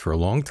fun of us for a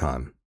long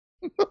time.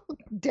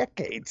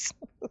 Decades.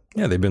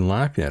 Yeah, they've been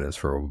laughing at us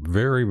for a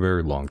very,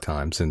 very long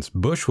time, since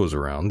Bush was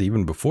around,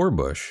 even before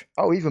Bush.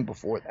 Oh, even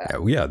before that.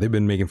 Yeah, they've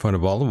been making fun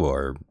of all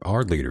of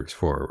our leaders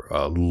for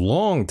a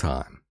long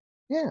time.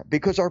 Yeah,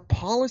 because our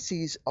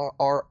policies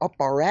are up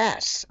our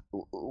ass.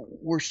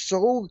 We're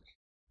so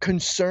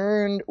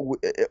concerned.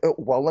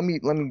 Well, let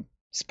me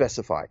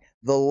specify.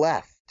 The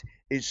left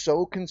is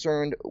so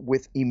concerned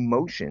with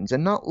emotions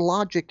and not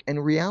logic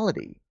and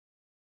reality.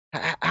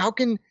 How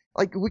can,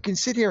 we can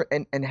sit here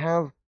and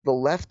have the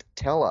left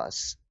tell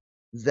us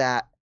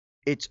that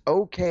it's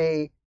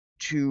okay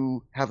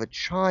to have a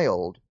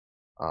child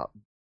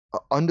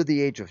under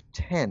the age of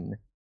 10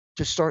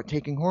 to start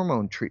taking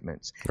hormone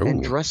treatments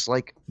and dress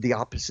like the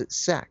opposite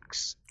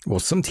sex. Well,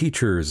 some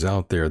teachers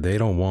out there, they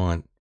don't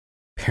want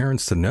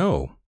parents to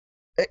know.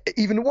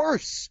 Even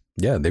worse.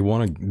 Yeah,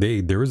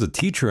 there is a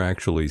teacher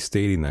actually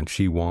stating that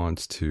she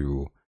wants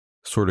to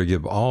sort of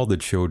give all the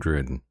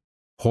children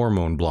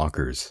hormone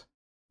blockers.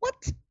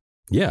 What?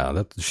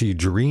 Yeah, she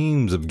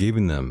dreams of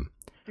giving them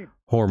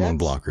hormone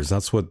blockers.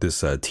 That's what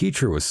this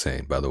teacher was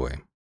saying, by the way.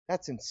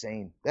 That's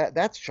insane.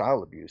 That's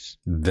child abuse.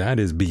 That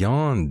is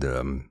beyond.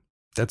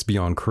 That's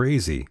beyond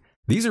crazy.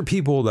 These are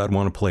people that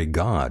want to play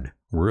God,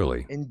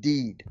 really.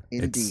 Indeed.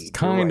 It's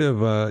kind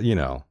of,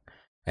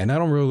 and I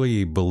don't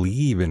really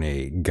believe in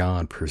a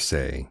God per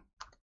se,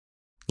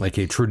 like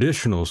a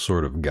traditional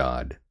sort of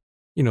God.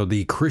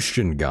 The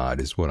Christian God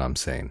is what I'm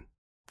saying.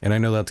 And I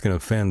know that's going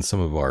to offend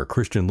some of our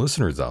Christian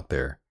listeners out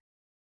there.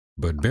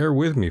 But bear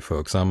with me,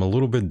 folks. I'm a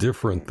little bit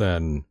different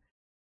than,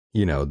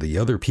 the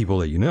other people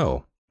that you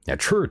know. At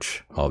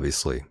church,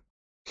 obviously.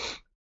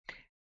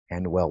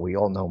 And, well, we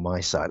all know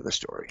my side of the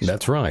story. So.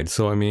 That's right.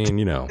 So, I mean,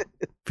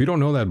 if you don't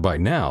know that by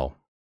now,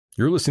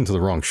 you're listening to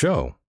the wrong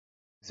show.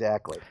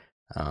 Exactly.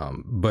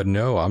 But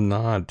no, I'm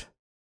not,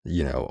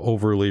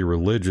 overly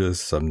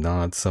religious. I'm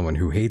not someone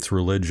who hates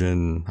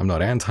religion. I'm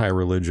not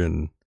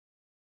anti-religion.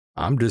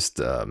 I'm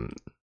just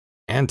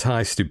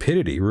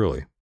anti-stupidity,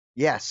 really.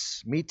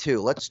 Yes, me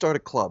too. Let's start a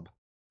club.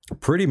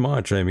 Pretty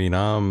much. I mean,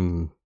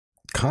 I'm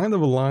kind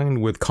of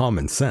aligned with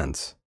common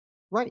sense.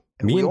 Right.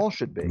 We all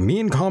should be. Me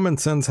and common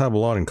sense have a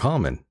lot in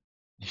common.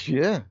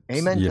 Yeah,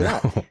 amen to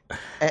that.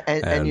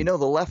 And you know,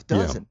 the left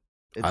doesn't.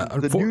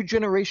 The new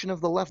generation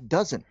of the left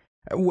doesn't.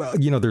 Well,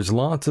 you know, there's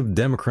lots of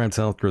Democrats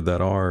out there that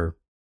are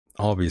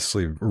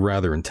obviously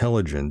rather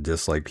intelligent,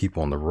 just like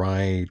people on the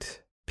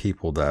right,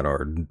 people that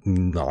are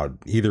not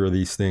either of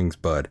these things,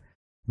 but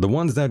the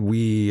ones that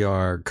we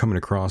are coming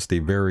across, a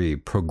very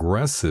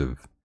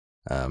progressive,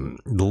 the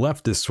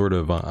leftist sort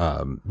of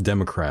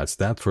Democrats,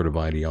 that sort of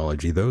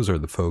ideology, those are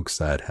the folks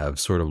that have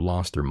sort of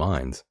lost their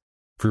minds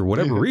for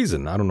whatever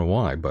reason. I don't know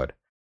why, but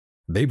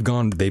they've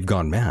gone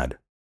mad.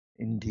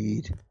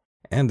 Indeed.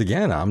 And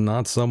again, I'm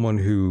not someone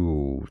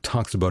who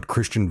talks about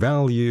Christian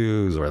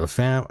values or the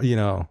family. You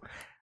know,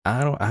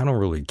 I don't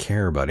really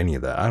care about any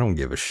of that. I don't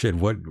give a shit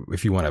what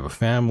if you want to have a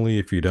family,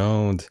 if you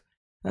don't.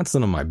 That's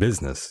none of my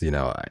business. You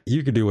know,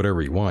 you could do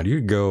whatever you want. You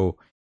could go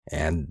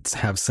and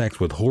have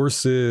sex with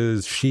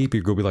horses, sheep.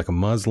 You could go be like a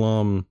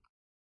Muslim.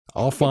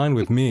 All fine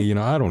with me. You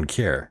know, I don't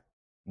care.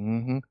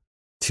 Mm-hmm.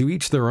 To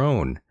each their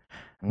own.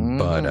 Mm-hmm.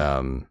 But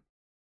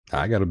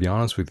I got to be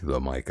honest with you, though,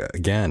 Mike.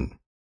 Again,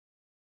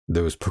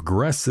 those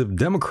progressive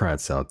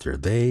Democrats out there,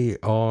 they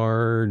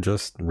are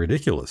just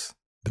ridiculous.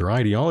 Their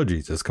ideology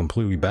is just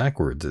completely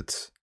backwards.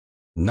 It's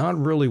not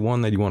really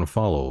one that you want to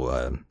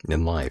follow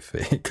in life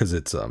because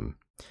it's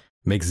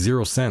makes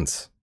zero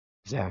sense.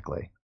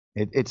 Exactly.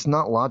 It's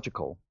not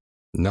logical.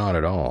 Not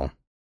at all.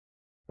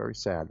 Very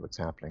sad what's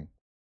happening.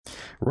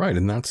 Right,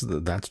 and that's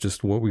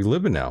just what we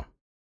live in now.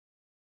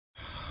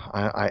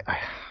 Bro,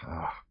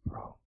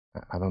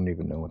 I don't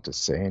even know what to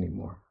say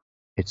anymore.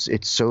 It's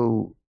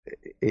so.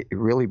 It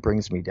really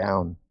brings me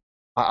down.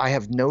 I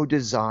have no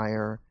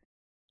desire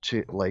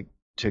to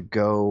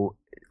go,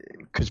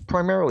 because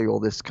primarily all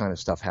this kind of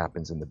stuff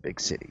happens in the big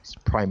cities.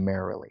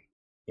 Primarily,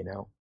 you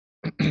know,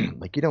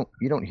 like you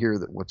don't hear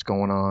that what's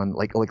going on,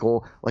 like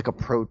a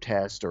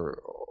protest or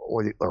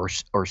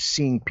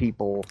seeing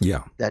people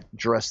that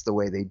dress the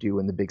way they do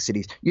in the big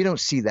cities. You don't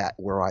see that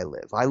where I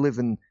live. I live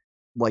in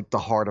like the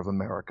heart of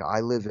America.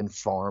 I live in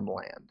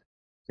farmland,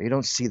 so you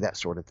don't see that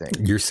sort of thing.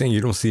 You're saying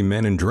you don't see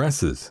men in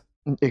dresses?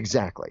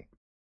 Exactly.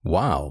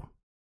 Wow.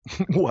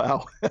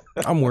 Wow.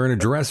 I'm wearing a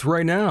dress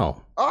right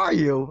now. Are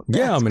you?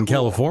 Yeah, That's I'm in cool.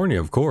 California,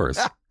 of course.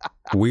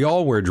 We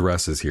all wear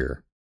dresses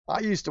here. I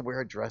used to wear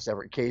a dress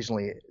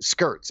occasionally,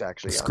 skirts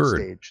actually, on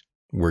stage.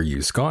 Were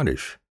you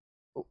Scottish?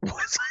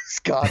 Was I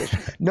Scottish?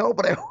 No,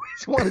 but I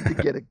always wanted to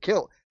get a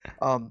kilt.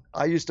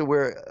 I used to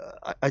wear.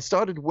 I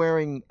started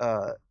wearing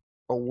a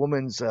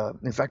woman's.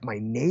 In fact, my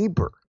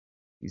neighbor,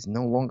 he's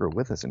no longer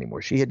with us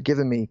anymore. She had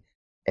given me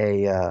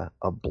a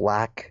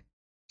black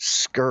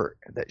skirt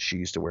that she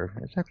used to wear.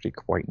 It's actually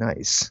quite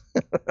nice.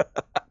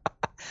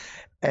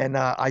 And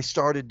I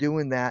started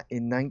doing that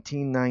in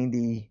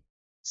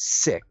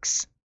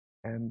 1996,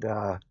 and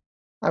I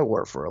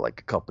wore it for like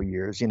a couple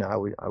years. You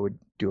know, I would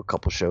do a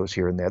couple shows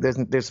here and there.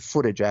 There's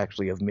footage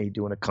actually of me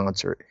doing a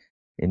concert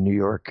in New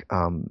York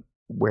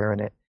wearing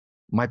it.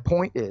 My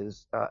point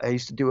is, I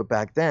used to do it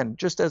back then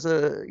just as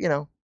a, you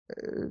know,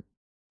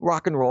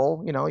 rock and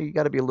roll. You know, you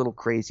got to be a little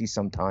crazy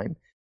sometime.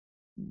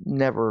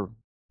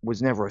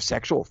 Was never a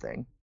sexual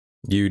thing.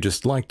 You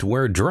just like to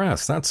wear a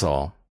dress, that's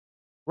all.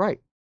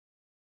 Right.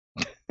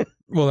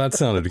 Well, that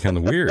sounded kind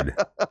of weird.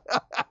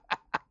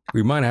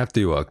 We might have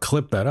to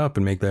clip that up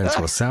and make that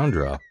into a sound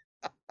drop.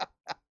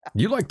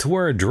 You like to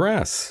wear a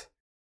dress.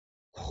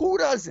 Who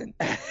doesn't?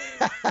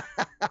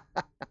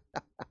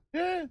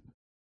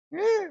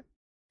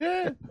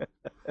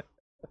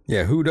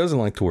 Yeah, who doesn't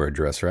like to wear a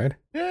dress, right?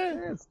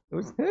 It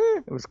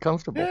was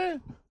comfortable.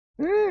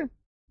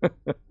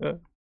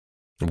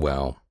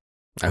 Well,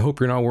 I hope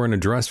you're not wearing a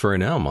dress right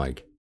now,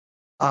 Mike.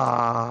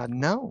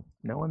 No,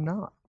 I'm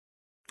not.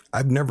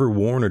 I've never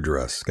worn a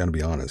dress, gotta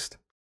be honest.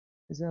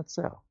 Is that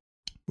so?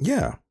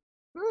 Yeah.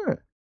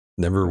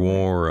 Never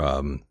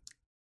wore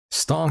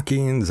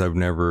stockings. I've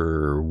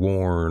never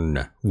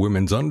worn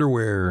women's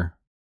underwear.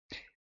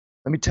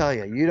 Let me tell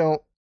you, you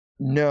don't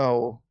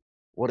know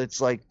what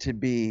it's like to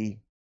be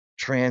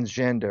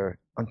transgender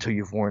until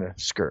you've worn a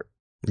skirt.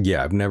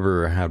 Yeah, I've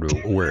never had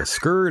to wear a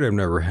skirt. I've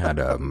never had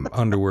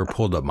underwear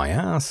pulled up my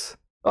ass.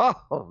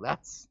 Oh,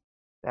 that's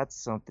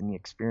something you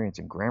experience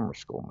in grammar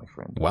school, my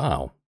friend.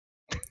 Wow.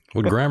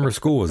 What grammar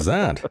school was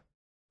that?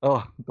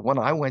 Oh, the one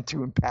I went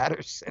to in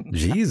Patterson.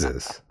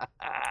 Jesus.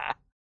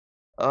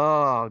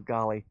 Oh,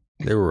 golly.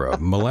 They were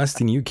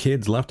molesting you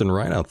kids left and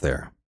right out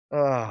there.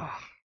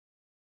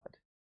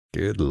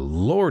 Good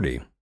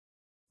lordy.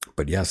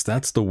 But yes,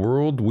 that's the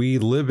world we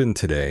live in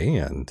today,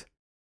 and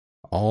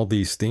all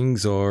these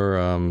things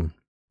are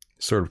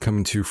sort of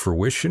coming to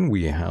fruition.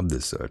 We have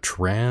this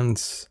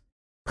trans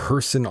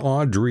person,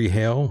 Audrey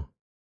Hale,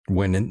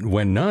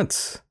 went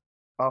nuts.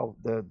 Oh,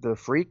 the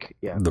freak?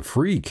 Yeah. The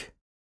freak.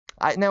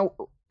 I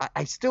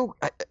still,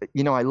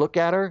 I look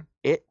at her,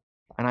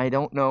 and I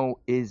don't know,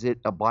 is it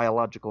a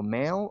biological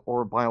male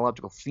or a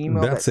biological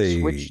female? That's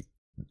a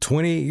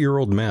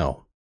 28-year-old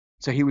male.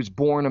 So he was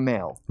born a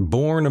male.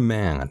 Born a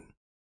man.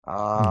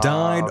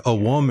 Died a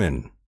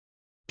woman.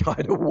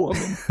 Died a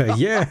woman.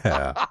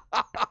 Yeah.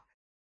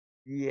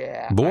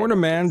 Yeah. Born a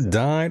man,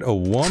 died a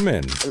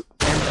woman.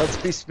 Let's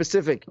be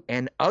specific.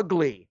 An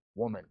ugly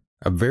woman.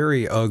 A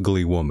very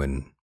ugly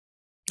woman.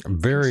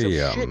 Very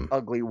shit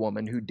ugly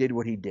woman who did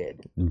what he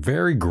did.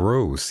 Very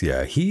gross.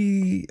 Yeah,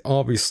 he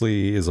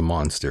obviously is a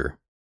monster.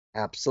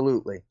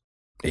 Absolutely.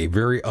 A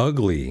very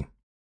ugly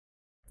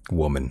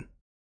woman.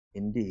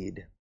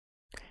 Indeed.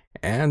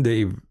 And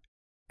a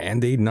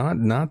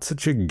not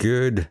such a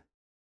good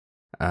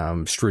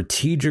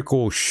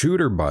strategical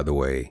shooter, by the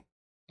way.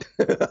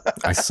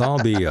 I saw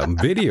the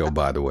video,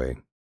 by the way.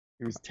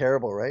 He was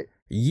terrible, right?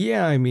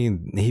 Yeah, I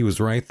mean, he was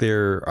right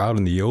there out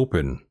in the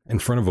open in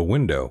front of a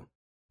window.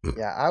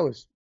 Yeah, I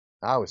was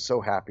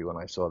so happy when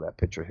I saw that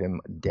picture of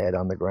him dead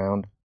on the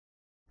ground.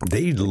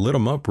 They lit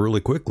him up really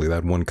quickly,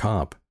 that one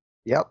cop.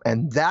 Yep,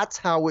 and that's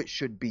how it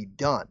should be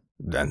done.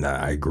 And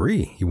I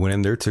agree. He went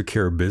in there, took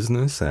care of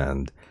business,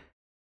 and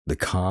the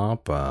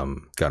cop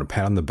got a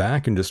pat on the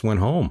back and just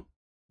went home.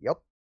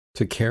 Yep.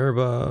 Took care of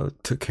the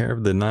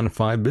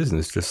 9-to-5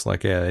 business just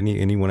like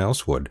anyone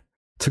else would.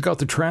 Took out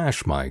the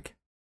trash, Mike.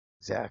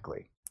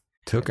 Exactly.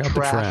 Took out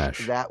the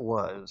trash. That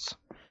was.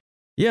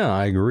 Yeah,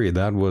 I agree.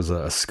 That was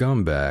a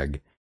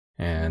scumbag,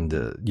 and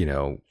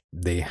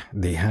they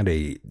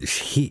had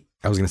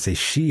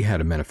she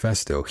had a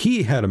manifesto.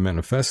 He had a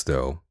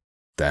manifesto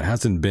that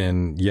hasn't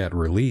been yet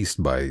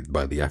released by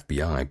the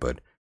FBI,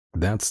 but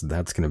that's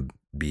going to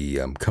be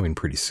coming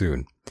pretty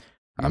soon.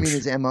 You mean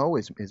his MO,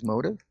 his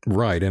motive?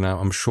 Right, and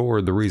I'm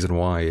sure the reason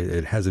why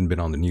it hasn't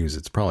been on the news,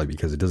 it's probably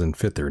because it doesn't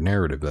fit their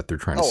narrative that they're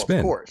trying to spin.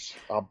 Of course.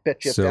 I'll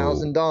bet you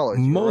 $1,000.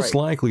 Most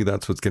likely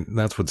that's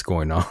what's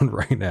going on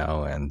right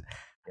now, and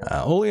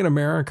only in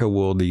America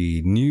will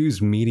the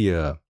news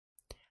media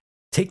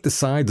take the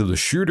sides of the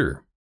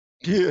shooter.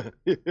 Yeah.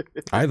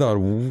 I thought,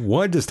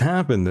 what just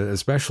happened?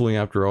 Especially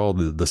after all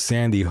the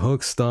Sandy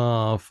Hook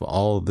stuff,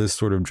 all of this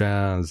sort of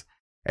jazz,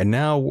 and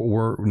now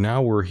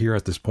we're here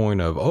at this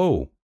point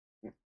of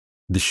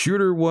the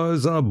shooter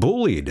was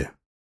bullied.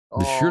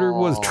 The shooter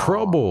was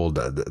troubled.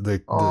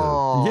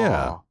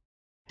 Yeah.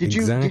 Did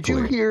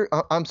you hear?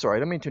 I'm sorry, I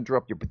don't mean to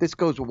interrupt you, but this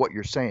goes with what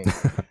you're saying.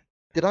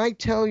 Did I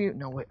tell you?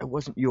 No, it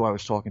wasn't you I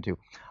was talking to.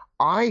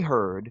 I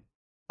heard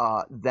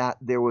that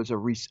there was a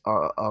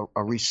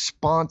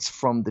response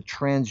from the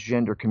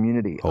transgender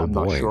community. I'm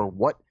not sure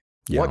what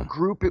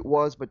group it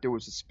was, but there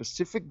was a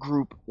specific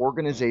group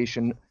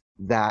organization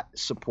that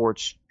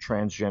supports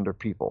transgender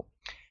people,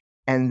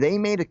 and they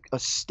made a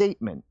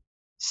statement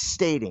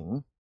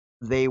stating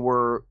they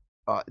were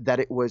that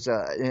it was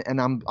and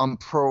I'm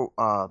pro.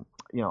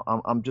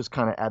 I'm just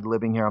kind of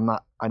ad-libbing here.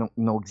 I don't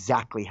know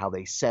exactly how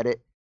they said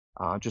it.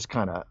 Just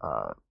kind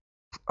of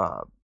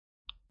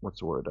what's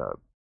the word?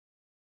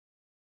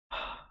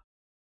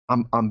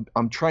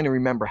 I'm trying to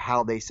remember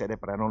how they said it,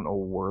 but I don't know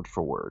word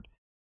for word.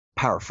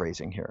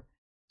 Paraphrasing here.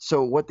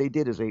 So what they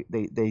did is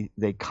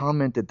they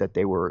commented that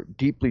they were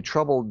deeply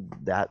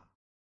troubled that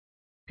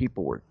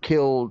people were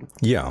killed.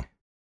 Yeah.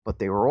 But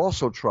they were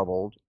also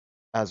troubled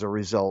as a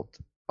result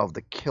of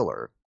the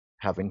killer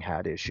having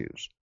had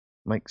issues.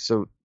 Like,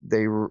 so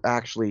they were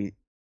actually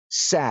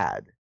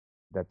sad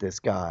that this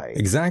guy.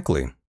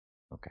 Exactly.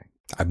 Okay.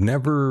 I've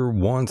never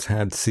once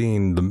had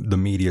seen the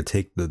media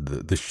take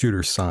the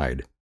shooter's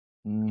side.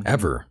 Mm-hmm.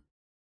 Ever.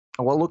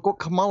 Well, look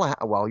what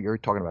well, you're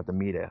talking about the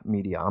media.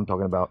 I'm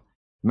talking about,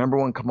 remember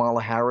when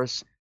Kamala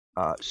Harris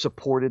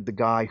supported the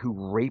guy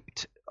who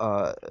raped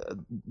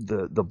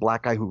the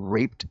black guy who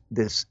raped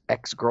this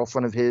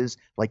ex-girlfriend of his,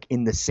 like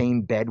in the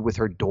same bed with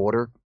her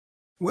daughter?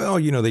 Well,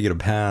 they get a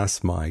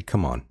pass, Mike.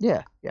 Come on.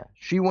 Yeah.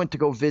 She went to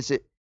go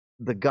visit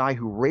the guy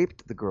who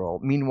raped the girl.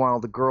 Meanwhile,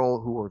 the girl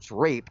who was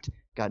raped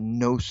got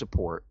no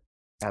support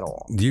at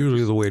all.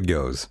 Usually the way it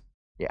goes.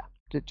 Yeah.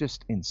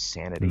 Just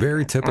insanity.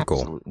 Very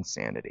typical. Absolute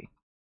insanity.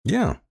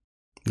 Yeah.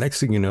 Next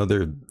thing you know,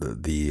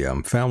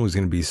 the family's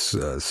going to be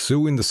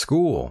suing the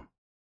school.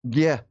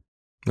 Yeah.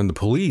 And the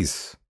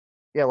police.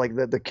 Yeah, like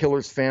the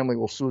killer's family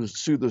will sue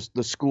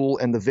the school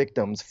and the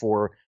victims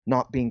for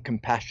not being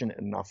compassionate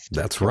enough.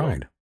 That's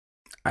right.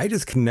 I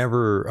just can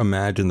never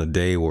imagine the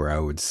day where I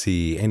would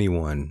see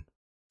anyone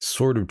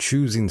sort of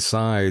choosing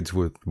sides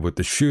with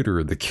the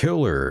shooter, the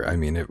killer. I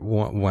mean,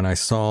 when I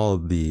saw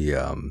the,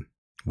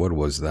 what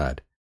was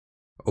that?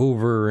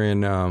 Over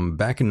in,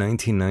 back in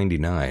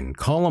 1999,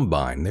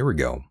 Columbine, there we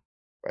go.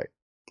 Right.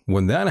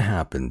 When that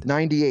happened.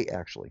 98,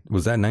 actually.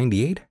 Was that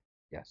 98?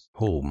 Yes.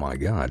 Oh my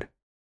God.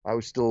 I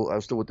was still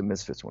with the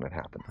Misfits when it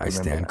happened. I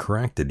stand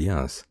corrected,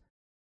 yes.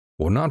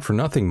 Well, not for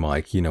nothing,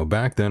 Mike.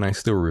 Back then I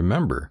still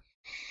remember.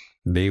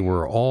 They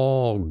were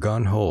all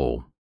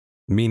gun-ho,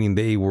 meaning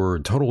they were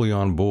totally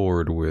on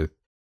board with,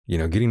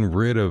 getting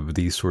rid of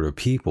these sort of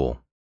people.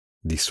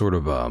 These sort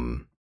of,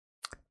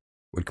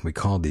 what can we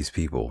call these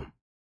people?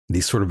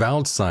 These sort of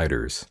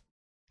outsiders.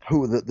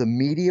 Who, the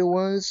media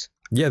was?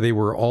 Yeah, they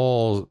were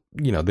all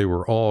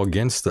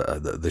against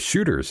the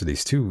shooters.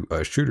 These two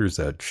shooters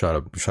that shot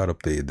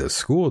up the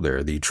school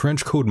there, the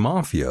trench coat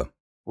mafia.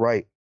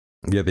 Right.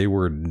 Yeah, they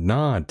were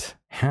not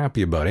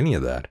happy about any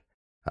of that.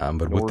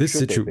 But with this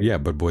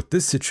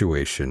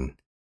situation,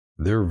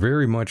 they're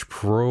very much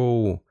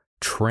pro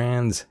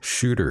trans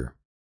shooter.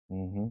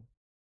 Mm-hmm.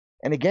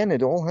 And again,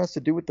 it all has to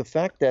do with the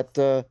fact that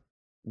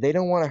they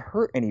don't want to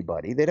hurt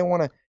anybody. They don't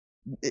want to.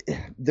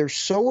 They're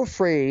so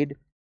afraid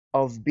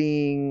of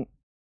being,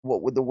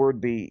 what would the word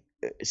be,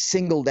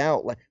 singled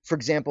out. Like, for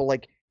example,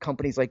 like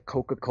companies like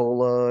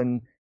Coca-Cola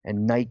and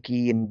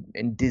Nike and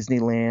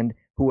Disneyland,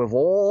 who have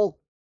all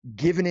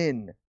given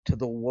in to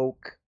the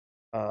woke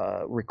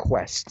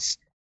requests.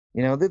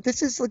 You know,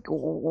 this is like,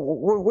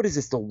 what is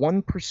this? The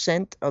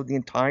 1% of the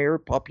entire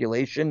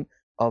population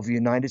of the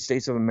United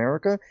States of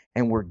America,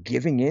 and we're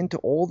giving in to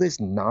all this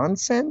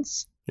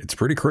nonsense? It's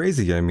pretty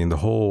crazy. I mean, the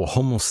whole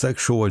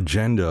homosexual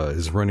agenda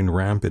is running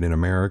rampant in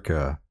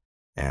America.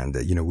 And,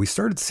 we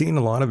started seeing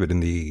a lot of it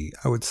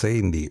I would say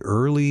in the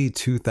early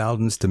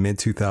 2000s to mid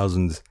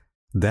 2000s.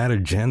 That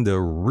agenda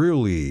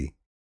really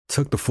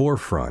took the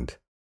forefront.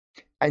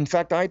 In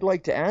fact, I'd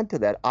like to add to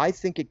that. I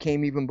think it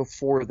came even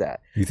before that.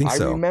 You think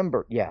so? I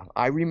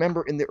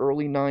remember in the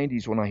early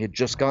 90s when I had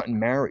just gotten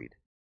married,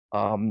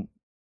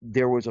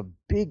 there was a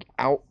big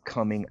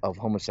outcoming of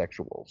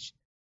homosexuals.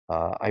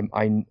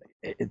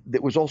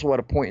 It was also at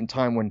a point in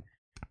time when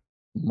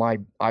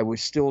I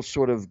was still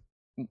sort of,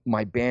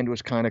 my band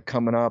was kind of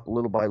coming up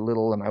little by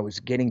little, and I was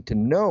getting to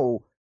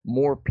know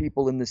more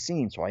people in the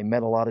scene. So I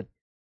met a lot of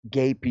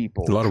gay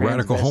people, a lot of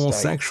radical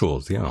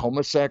homosexuals,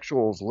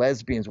 homosexuals,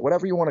 lesbians,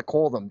 whatever you want to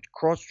call them,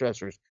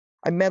 cross-dressers.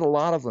 I met a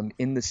lot of them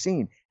in the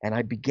scene, and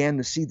I began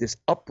to see this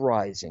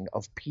uprising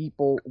of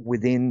people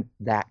within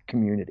that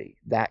community,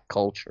 that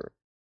culture.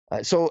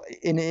 So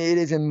it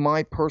is, in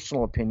my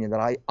personal opinion,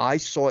 that I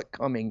saw it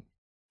coming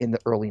in the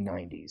early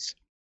 90s.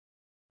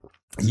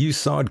 You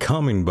saw it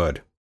coming, but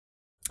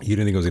you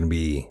didn't think it was going to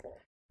be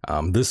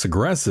this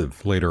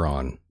aggressive later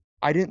on.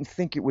 I didn't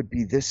think it would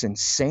be this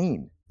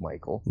insane,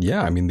 Michael.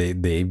 Yeah, I mean,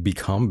 they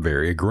become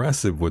very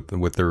aggressive with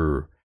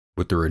their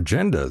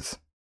agendas.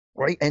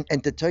 Right,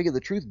 and to tell you the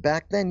truth,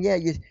 back then, yeah,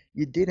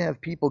 you did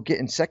have people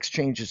getting sex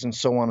changes and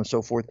so on and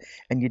so forth,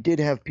 and you did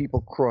have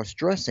people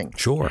cross-dressing.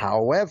 Sure.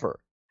 However,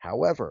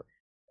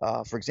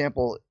 for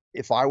example,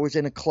 if I was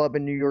in a club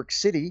in New York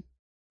City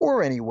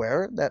or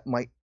anywhere that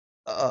might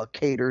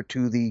cater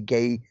to the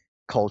gay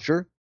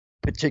culture,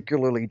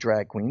 particularly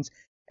drag queens,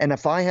 and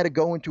if I had to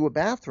go into a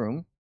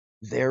bathroom,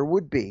 there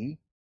would be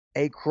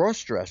a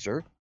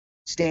cross-dresser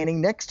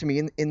standing next to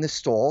me in the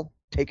stall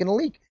taking a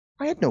leak.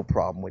 I had no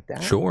problem with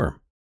that.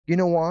 Sure. You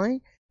know why?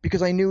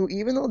 Because I knew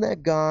even though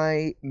that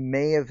guy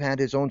may have had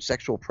his own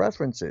sexual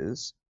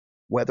preferences,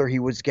 whether he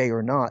was gay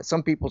or not,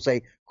 some people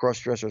say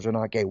cross-dressers are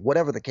not gay,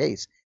 whatever the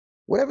case,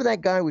 whatever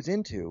that guy was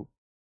into,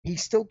 he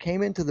still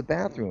came into the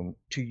bathroom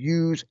to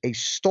use a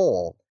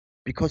stall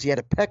because he had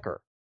a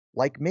pecker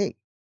like me.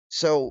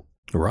 So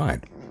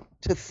right,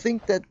 to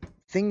think that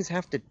things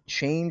have to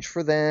change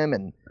for them,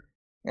 and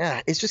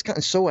it's just kind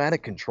of so out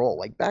of control.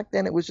 Like back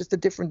then, it was just a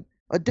different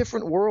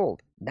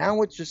world.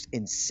 Now it's just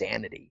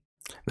insanity.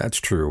 That's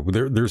true.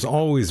 There's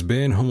always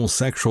been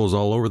homosexuals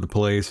all over the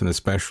place, and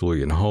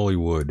especially in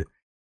Hollywood,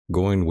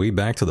 going way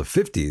back to the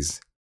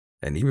 50s.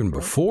 And even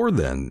before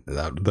then,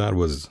 that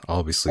was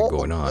obviously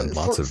going on.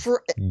 Lots of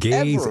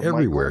gays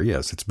everywhere. Michael.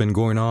 Yes, it's been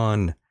going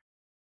on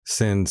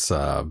since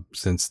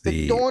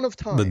the dawn of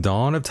time. The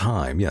dawn of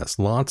time. Yes,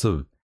 lots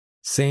of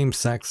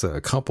same-sex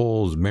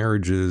couples,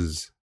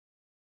 marriages.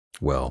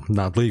 Well,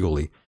 not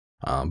legally,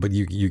 but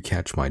you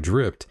catch my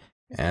drift.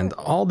 And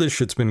all this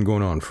shit's been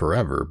going on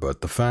forever.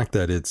 But the fact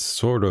that it's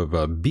sort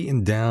of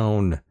beaten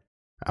down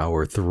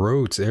our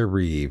throats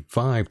every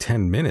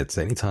 5-10 minutes,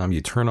 anytime you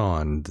turn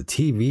on the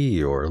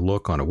TV or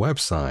look on a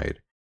website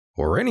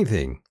or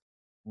anything,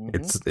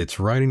 it's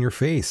right in your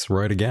face,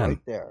 right again.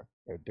 Right there.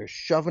 They're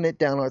shoving it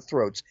down our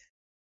throats.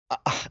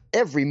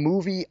 Every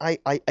movie,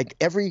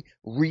 every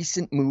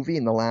recent movie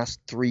in the last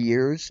 3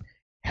 years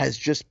has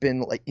just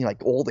been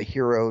like all the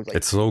heroes. Like,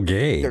 it's so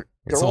gay.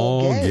 It's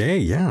all gay.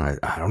 Yeah,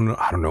 I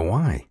don't know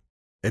why.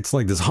 It's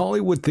like, does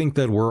Hollywood think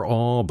that we're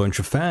all a bunch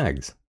of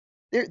fags?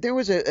 There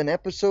was an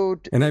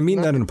episode, and I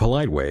mean that in a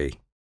polite way.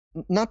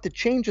 Not to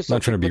change the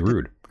subject. Not trying to be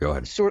rude. Go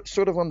ahead.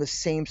 Sort of on the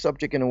same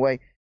subject in a way.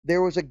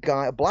 There was a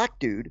black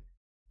dude,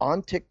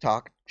 on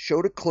TikTok,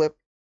 showed a clip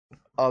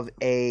of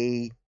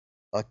a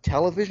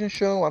television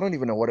show. I don't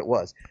even know what it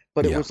was,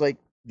 but it was like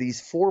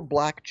these 4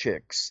 black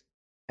chicks,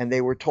 and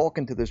they were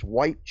talking to this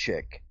white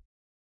chick.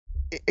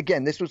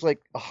 Again, this was like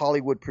a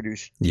Hollywood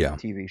produced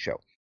TV show.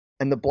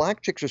 And the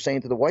black chicks are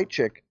saying to the white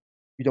chick,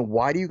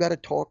 why do you got to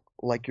talk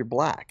like you're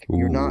black? Ooh.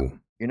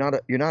 You're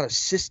not a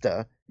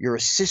sister, you're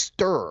a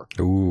sister.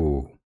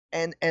 Ooh.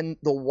 And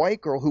the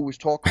white girl who was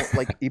talking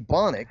like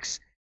Ebonics,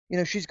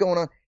 she's going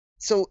on.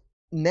 So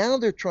now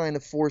they're trying to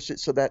force it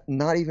so that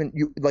not even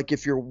you, like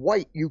if you're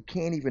white, you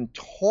can't even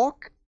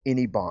talk in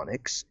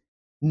Ebonics,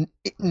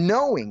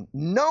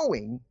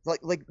 knowing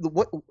like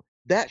what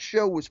that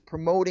show was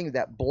promoting,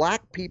 that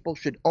black people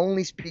should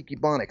only speak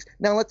Ebonics.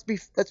 Now let's be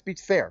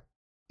fair.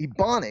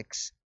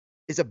 Ebonics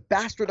is a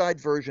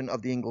bastardized version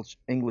of the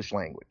English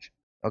language.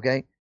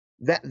 Okay,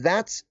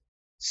 that's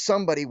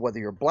somebody, whether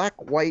you're black,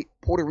 white,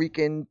 Puerto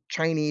Rican,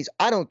 Chinese,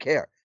 I don't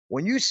care.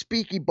 When you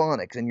speak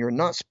Ebonics and you're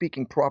not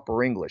speaking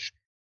proper English,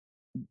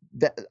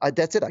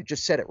 That's it. I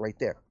just said it right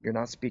there. You're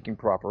not speaking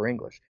proper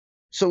English.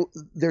 So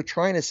they're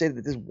trying to say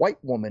that this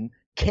white woman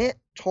can't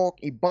talk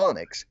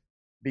Ebonics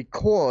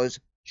because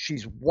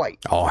she's white.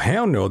 Oh,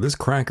 hell no. This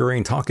cracker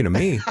ain't talking to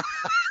me.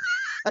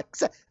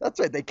 That's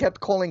right. They kept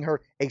calling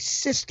her a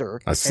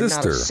sister. A sister.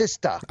 And not a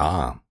sister.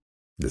 Ah,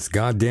 this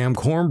goddamn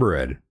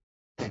cornbread.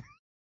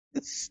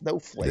 This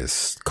snowflake.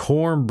 This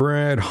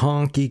cornbread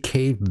honky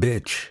cake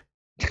bitch.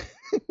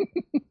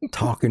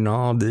 Talking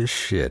all this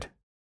shit.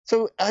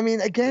 So, I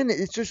mean, again,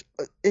 it's just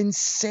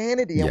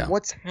insanity on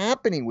what's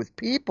happening with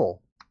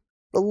people.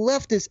 The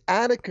left is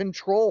out of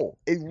control.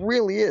 It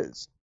really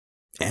is.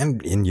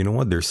 And you know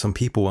what? There's some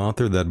people out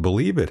there that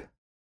believe it.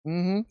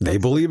 Mm-hmm. They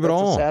believe it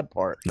all. That's the sad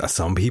part.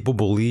 Some people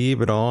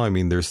believe it all. I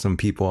mean, there's some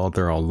people out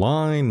there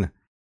online.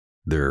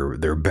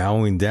 They're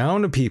bowing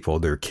down to people.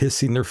 They're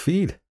kissing their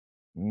feet.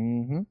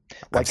 Mm-hmm.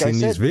 I've seen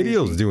these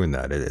videos doing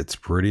that. It's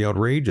pretty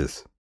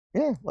outrageous.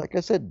 Yeah, like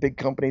I said, big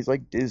companies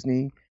like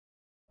Disney,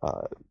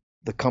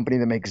 the company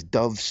that makes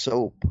Dove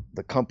soap,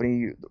 the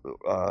company.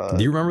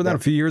 Do you remember that a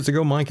few years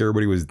ago, Mike?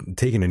 Everybody was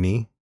taking a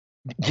knee.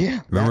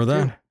 Yeah, remember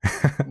that?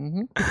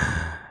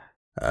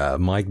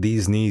 Mm-hmm. Mike,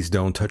 these knees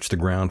don't touch the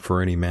ground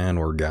for any man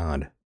or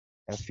God.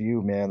 F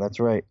you, man. That's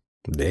right.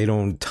 They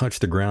don't touch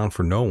the ground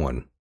for no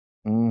one.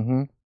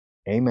 Mm-hmm.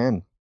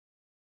 Amen.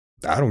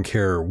 I don't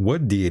care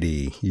what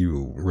deity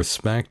you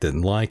respect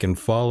and like and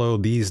follow.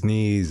 These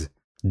knees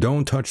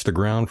don't touch the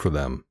ground for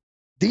them.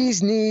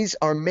 These knees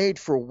are made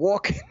for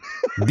walking.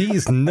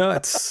 These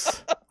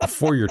nuts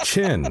for your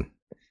chin.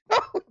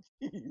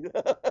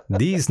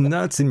 These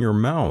nuts in your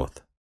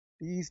mouth.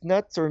 These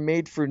nuts are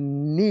made for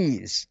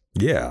knees.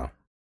 Yeah.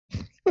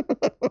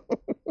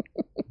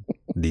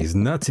 These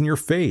nuts in your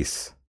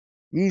face.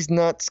 These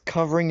nuts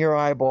covering your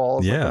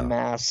eyeballs like a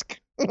mask.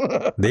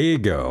 There you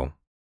go.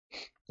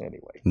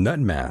 Anyway. Nut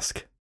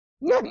mask.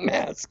 Nut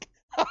mask.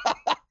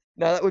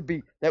 No, that would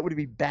be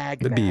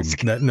bag mask.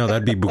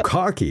 That'd be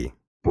bukkake.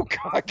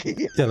 Bukkake.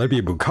 Yeah, that'd be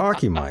a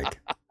bukkake, Mike.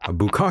 A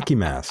bukkake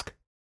mask.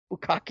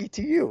 Bukkake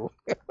to you.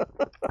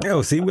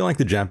 Oh, see, we like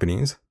the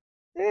Japanese.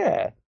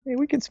 Yeah. Hey,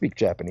 we can speak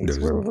Japanese.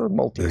 We're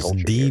multicultural. There's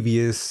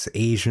devious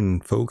Asian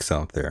folks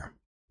out there.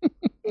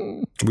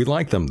 We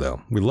like them,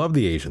 though. We love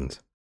the Asians.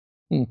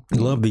 We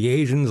love the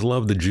Asians,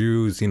 love the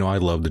Jews. You know, I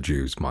love the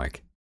Jews,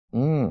 Mike.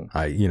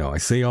 I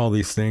say all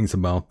these things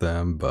about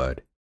them,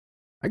 but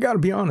I got to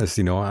be honest.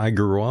 You know, I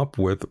grew up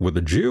with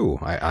a Jew.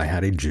 I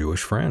had a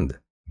Jewish friend.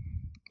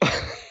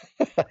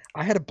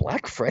 I had a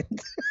black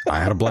friend. I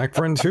had a black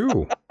friend,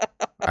 too.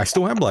 I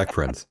still have black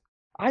friends.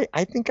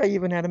 I think I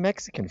even had a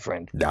Mexican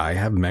friend. I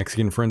have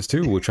Mexican friends,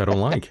 too, which I don't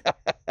like.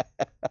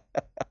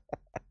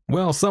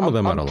 Well, some of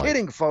them I don't like. I'm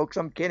kidding, folks.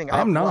 I'm kidding.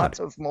 I'm not. Lots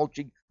of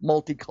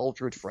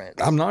multicultural friends.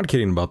 I'm not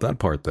kidding about that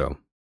part, though.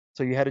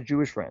 So you had a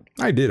Jewish friend?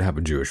 I did have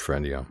a Jewish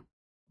friend, yeah.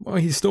 Well,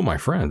 he's still my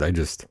friend.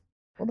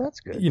 Well, that's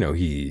good. You know,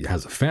 he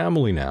has a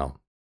family now.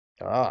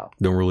 Ah.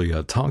 Don't really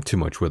talk too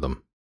much with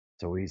him.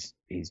 So he's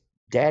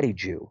daddy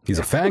Jew. He's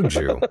a fag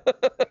Jew.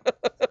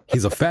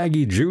 He's a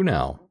faggy Jew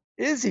now.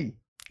 Is he?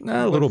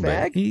 A little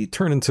bit. He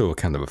turned into a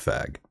kind of a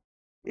fag.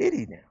 Is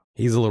he now?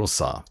 He's a little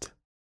soft.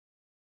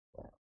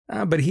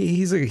 But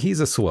he's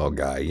a swell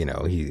guy. You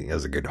know, he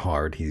has a good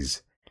heart.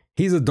 He's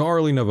a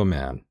darling of a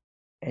man.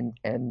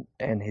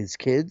 And his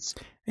kids.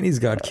 And he's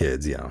got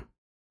kids, yeah.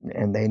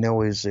 And they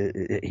know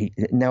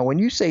now. When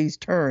you say he's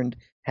turned,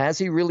 has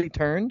he really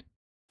turned?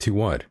 To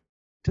what?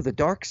 To the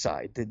dark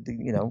side.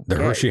 The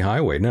Hershey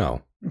Highway.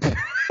 No.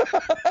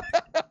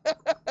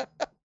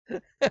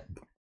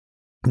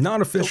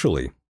 Not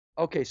officially.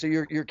 Okay, so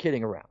you're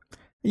kidding around.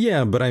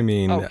 Yeah, but I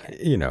mean,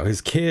 you know, his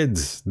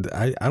kids.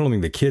 I don't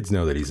think the kids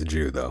know that he's a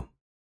Jew, though.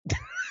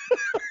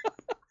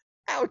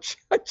 Ouch!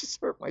 I just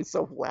hurt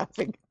myself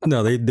laughing.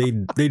 No, they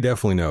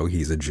definitely know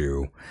he's a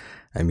Jew.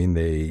 I mean,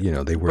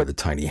 they wear the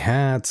tiny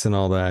hats and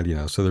all that, you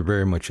know, so they're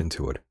very much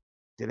into it.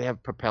 Do they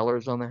have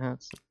propellers on the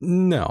hats?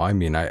 No, I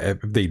mean, if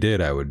they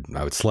did, I would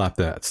slap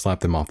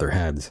them off their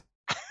heads.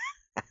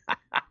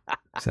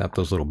 Slap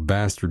those little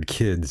bastard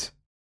kids,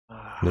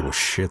 little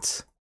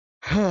shits.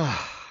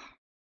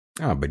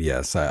 But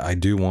yes, I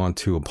do want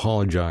to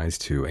apologize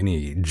to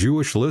any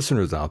Jewish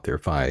listeners out there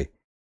if I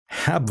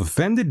have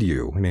offended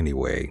you in any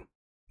way.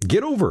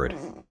 Get over it.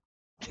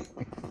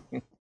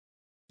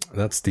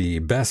 That's the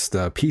best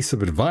piece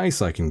of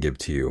advice I can give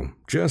to you.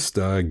 Just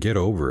get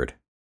over it.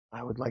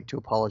 I would like to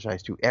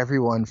apologize to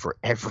everyone for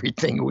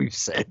everything we've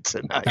said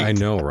tonight. I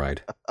know,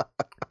 right?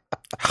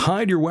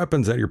 Hide your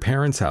weapons at your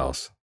parents'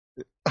 house.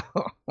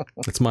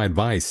 That's my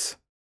advice.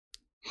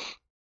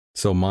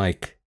 So,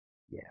 Mike,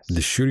 yes.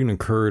 The shooting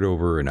occurred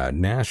over in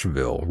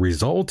Nashville,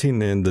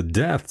 resulting in the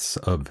deaths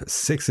of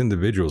 6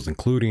 individuals,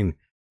 including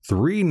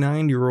 3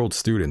 9-year-old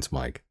students,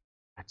 Mike.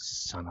 That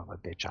son of a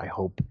bitch. I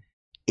hope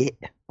it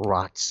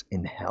rots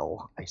in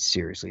hell. I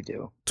seriously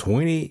do.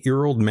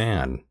 28-year-old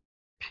man.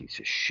 Piece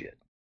of shit.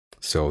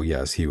 So,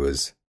 yes, he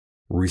was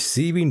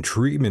receiving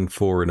treatment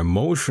for an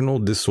emotional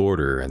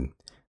disorder, and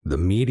the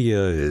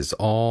media is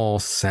all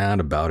sad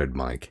about it,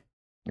 Mike.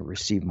 I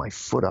received my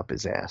foot up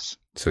his ass.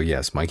 So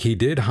yes, Mike, he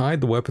did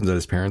hide the weapons at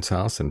his parents'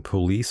 house, and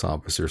police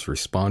officers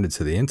responded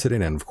to the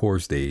incident, and of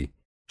course they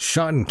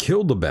shot and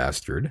killed the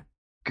bastard.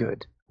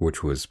 Good.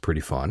 Which was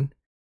pretty fun.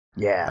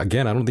 Yeah.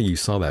 Again, I don't think you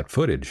saw that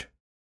footage.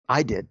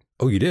 I did.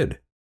 Oh, you did?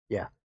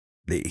 Yeah.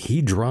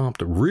 He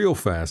dropped real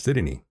fast,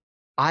 didn't he?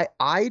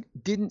 I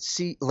didn't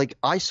see, like,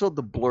 I saw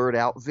the blurred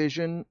out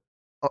version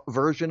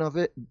of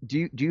it.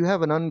 Do you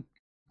have an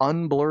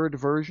unblurred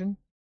version?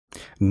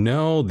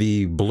 No,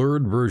 the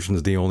blurred version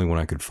is the only one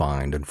I could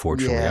find,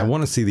 unfortunately. Yeah. I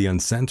want to see the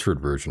uncensored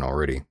version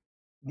already.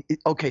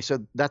 Okay,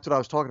 so that's what I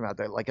was talking about,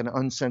 like an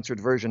uncensored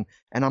version.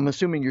 And I'm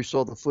assuming you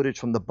saw the footage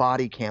from the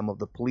body cam of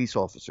the police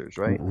officers,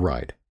 right?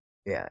 Right.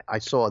 Yeah, I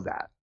saw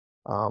that.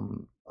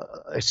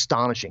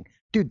 Astonishing.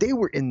 Dude, they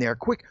were in there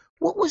quick.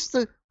 What was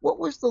the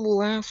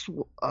last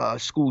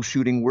school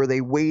shooting where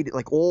they waited,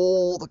 like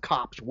all the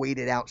cops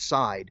waited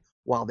outside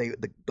while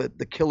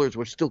the killers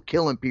were still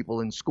killing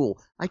people in school?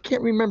 I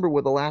can't remember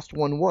where the last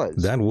one was.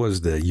 That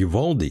was the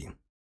Uvalde.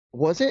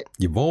 Was it?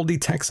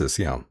 Uvalde, Texas,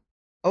 yeah.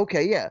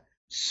 Okay, yeah.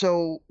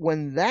 So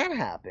when that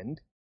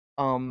happened,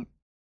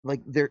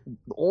 like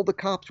all the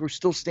cops were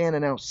still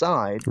standing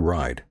outside,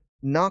 right,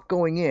 not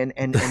going in,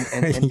 and yes.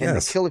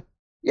 And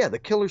the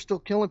killer's still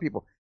killing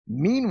people.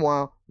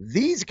 Meanwhile,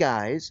 these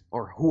guys,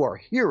 who are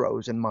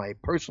heroes in my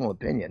personal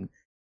opinion,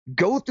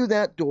 go through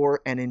that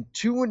door, and in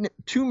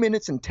 2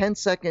 minutes and 10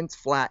 seconds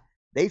flat,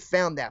 they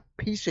found that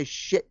piece of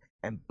shit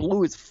and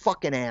blew his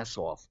fucking ass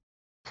off.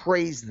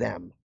 Praise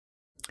them.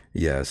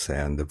 Yes,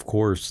 and of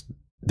course,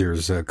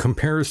 there's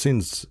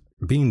comparisons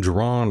being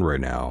drawn right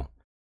now,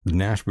 the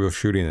Nashville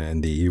shooting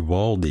and the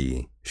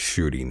Uvalde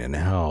shooting, and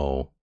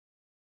how,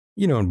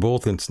 in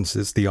both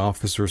instances, the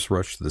officers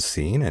rushed to the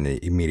scene and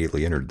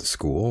immediately entered the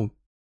school,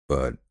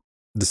 but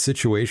the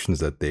situations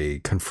that they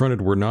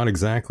confronted were not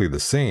exactly the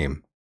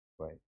same.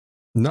 Right.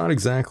 Not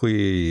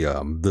exactly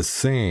the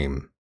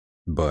same,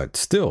 but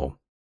still,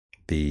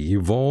 the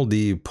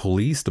Uvalde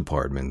Police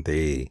Department,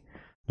 they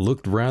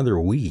looked rather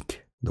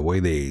weak. The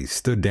way they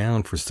stood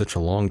down for such a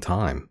long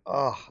time.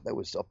 Oh, that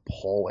was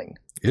appalling.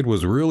 It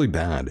was really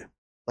bad.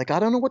 Like, I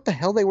don't know what the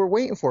hell they were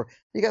waiting for.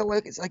 You got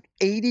it's like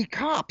 80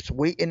 cops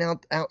waiting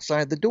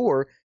outside the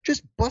door.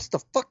 Just bust the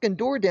fucking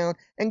door down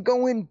and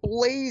go in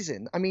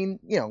blazing. I mean,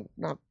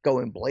 not go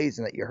in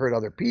blazing that you hurt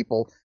other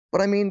people,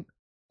 but I mean,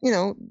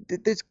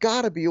 there's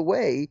got to be a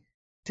way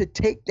to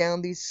take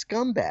down these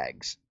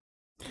scumbags.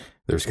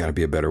 There's got to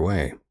be a better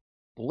way.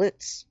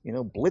 Blitz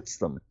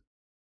them.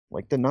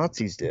 Like the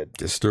Nazis did.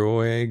 Just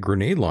throw a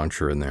grenade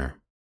launcher in there.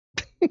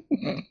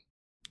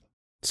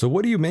 So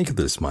what do you make of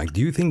this, Mike? Do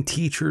you think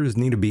teachers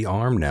need to be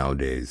armed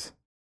nowadays?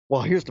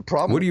 Well, here's the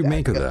problem. What do you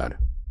make of that?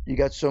 You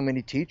got so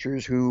many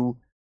teachers who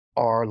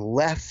are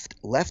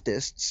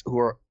leftists who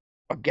are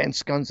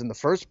against guns in the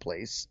first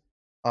place.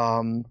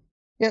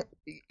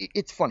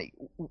 It's funny.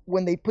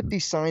 When they put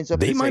these signs up...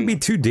 They might be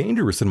too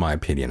dangerous, in my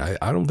opinion.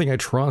 I don't think I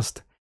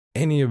trust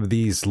any of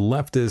these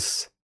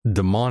leftist,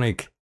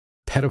 demonic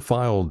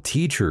pedophile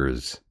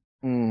teachers.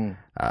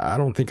 I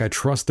don't think I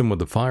trust them with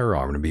the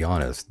firearm, to be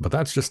honest, but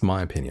that's just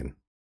my opinion.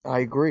 I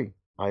agree.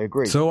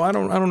 So I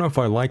don't know if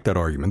I like that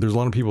argument. There's a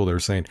lot of people that are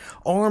saying,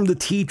 arm the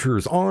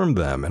teachers, arm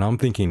them. And I'm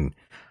thinking,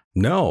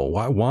 no,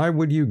 why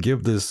would you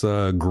give this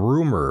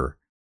groomer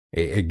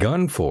a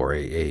gun for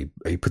a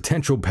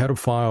potential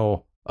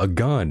pedophile a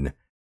gun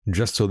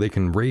just so they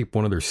can rape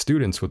one of their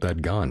students with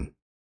that gun?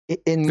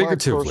 In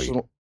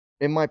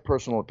my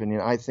personal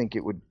opinion, I think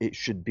it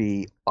should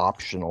be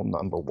optional,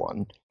 number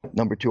one.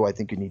 Number two, I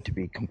think you need to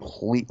be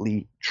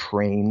completely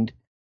trained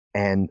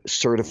and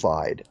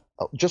certified,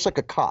 just like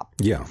a cop.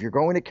 Yeah. If you're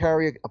going to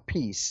carry a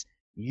piece,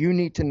 you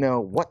need to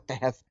know what the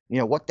F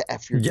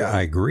you're doing. Yeah,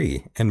 I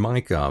agree. And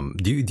Mike,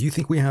 do you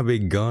think we have a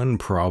gun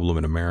problem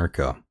in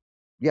America?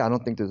 Yeah, I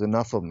don't think there's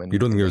enough of them. You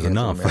don't think there's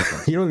enough?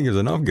 You don't think there's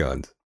enough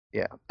guns?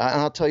 Yeah,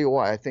 and I'll tell you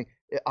why.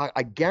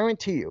 I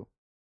guarantee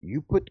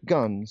you put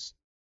guns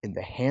in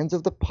the hands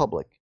of the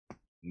public,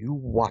 you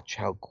watch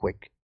how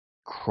quick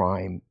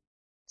crime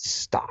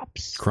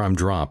stops. Crime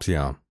drops,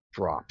 yeah.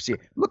 Drops. Yeah.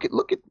 Look at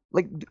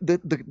like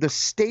the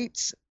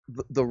states,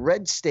 the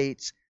red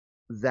states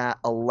that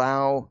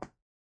allow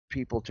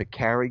people to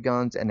carry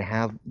guns and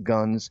have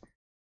guns.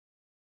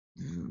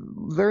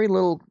 Very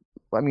little.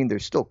 I mean,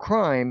 there's still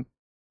crime,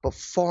 but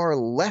far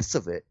less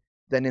of it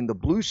than in the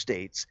blue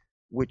states,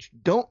 which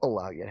don't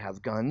allow you to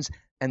have guns,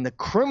 and the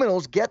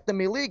criminals get them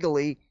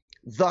illegally,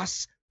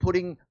 thus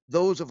putting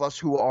those of us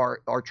who are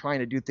trying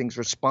to do things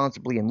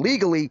responsibly and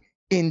legally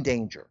in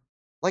danger.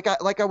 Like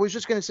I was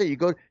just going to say,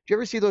 do you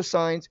ever see those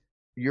signs?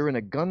 You're in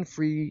a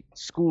gun-free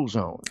school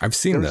zone. I've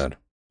seen that.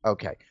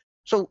 Okay.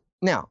 So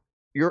now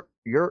you're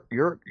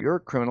a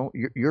criminal.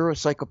 You're a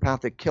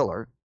psychopathic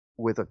killer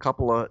with a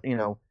couple of,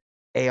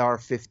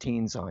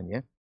 AR-15s on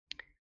you.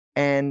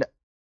 And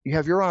you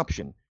have your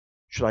option.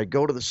 Should I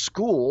go to the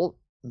school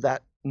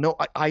that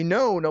I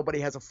know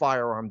nobody has a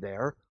firearm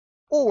there,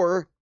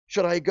 or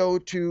should I go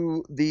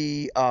to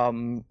the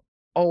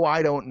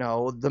I don't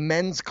know, the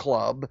men's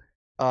club,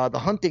 the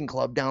hunting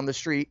club down the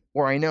street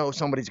where I know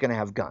somebody's going to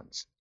have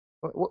guns?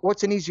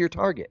 What's an easier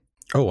target?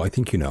 Oh, I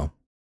think you know.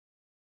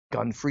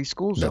 Gun-free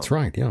school zone. That's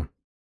right, yeah.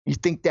 You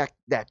think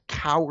that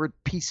coward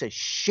piece of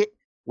shit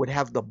would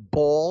have the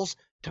balls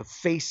to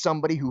face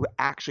somebody who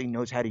actually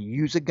knows how to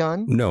use a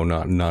gun? No,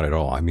 not at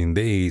all. I mean,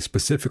 they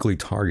specifically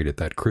targeted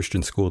that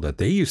Christian school that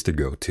they used to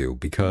go to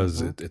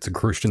because it's a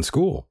Christian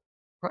school.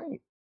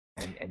 Right.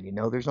 And you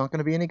know there's not going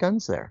to be any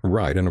guns there.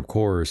 Right. And of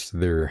course,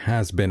 there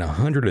has been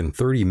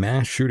 130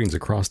 mass shootings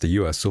across the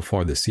U.S. so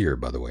far this year,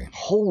 by the way.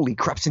 Holy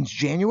crap, since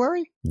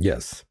January?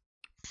 Yes.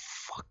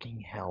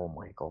 Fucking hell,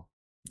 Michael.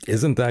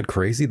 Isn't that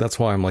crazy? That's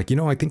why I'm like,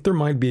 I think there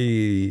might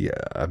be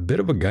a bit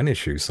of a gun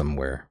issue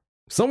somewhere.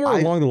 Somewhere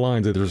along the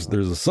lines that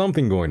there's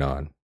something going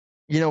on.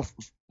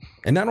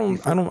 And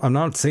I'm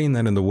not saying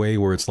that in the way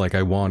where it's like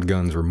I want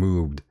guns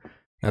removed.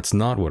 That's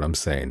not what I'm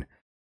saying.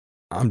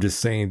 I'm just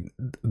saying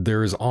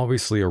there is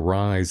obviously a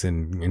rise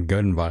in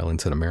gun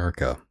violence in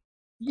America.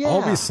 Yeah.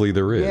 Obviously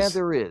there is. Yeah,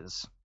 there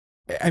is.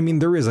 I mean,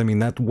 there is. I mean,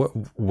 that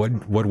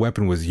what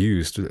weapon was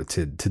used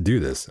to do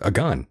this? A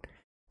gun.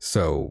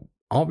 So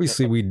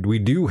obviously we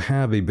do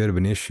have a bit of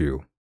an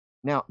issue.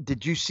 Now,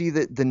 did you see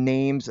the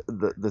names,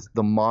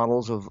 the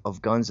models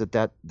of guns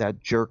that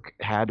jerk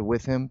had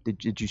with him?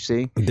 Did you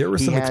see? There were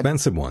some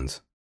expensive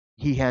ones.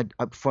 He had,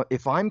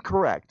 if I'm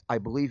correct, I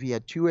believe he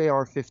had 2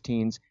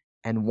 AR-15s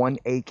and 1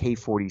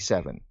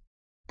 AK-47.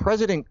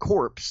 President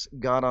Corpse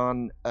got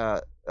on.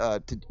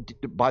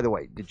 By the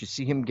way, did you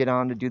see him get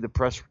on to do the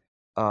press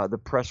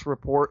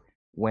report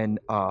when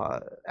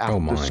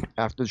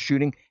after the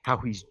shooting? How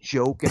he's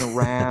joking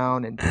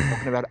around and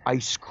talking about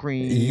ice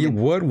cream. Yeah,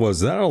 what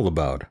was that all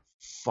about?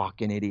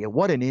 Fucking idiot!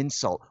 What an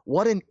insult!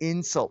 What an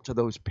insult to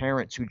those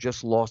parents who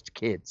just lost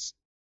kids.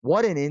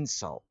 What an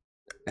insult!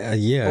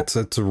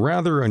 It's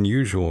rather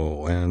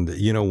unusual, and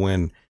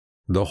when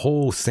the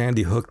whole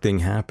Sandy Hook thing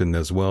happened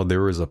as well,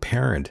 there was a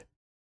parent,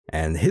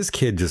 and his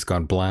kid just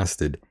got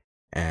blasted,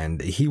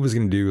 and he was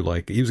going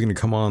to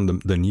come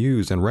on the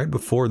news, and right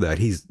before that,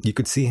 you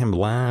could see him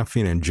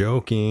laughing and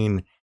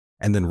joking,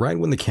 and then right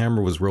when the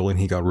camera was rolling,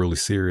 he got really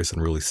serious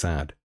and really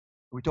sad.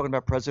 Are we talking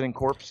about President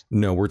Corpse?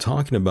 No, we're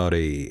talking about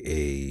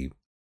a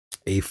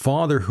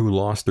father who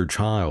lost their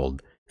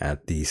child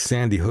at the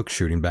Sandy Hook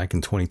shooting back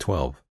in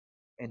 2012.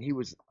 And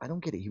I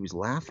don't get it, he was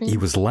laughing? He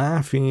was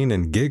laughing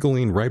and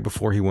giggling right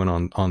before he went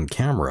on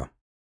camera.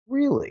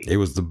 Really? It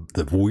was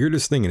the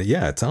weirdest thing. And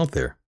yeah, it's out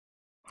there.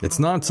 It's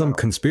not some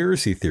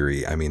conspiracy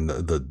theory. I mean,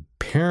 the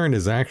parent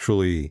is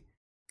actually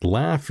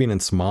laughing and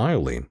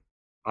smiling.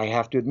 I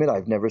have to admit,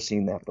 I've never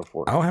seen that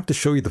before. I'll have to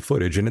show you the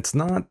footage. And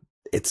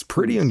it's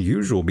pretty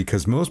unusual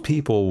because most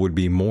people would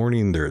be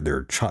mourning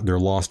their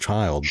lost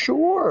child.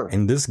 Sure.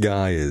 And this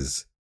guy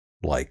is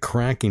like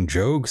cracking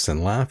jokes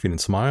and laughing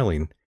and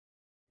smiling.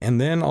 And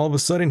then all of a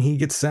sudden he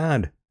gets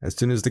sad as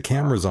soon as the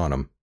camera's on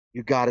him.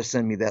 You got to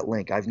send me that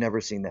link. I've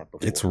never seen that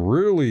before. It's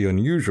really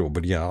unusual,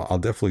 but yeah, I'll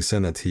definitely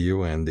send that to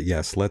you. And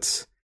yes,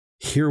 let's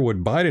hear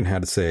what Biden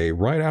had to say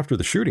right after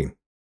the shooting.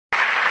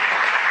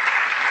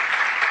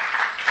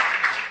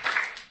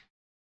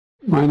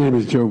 My name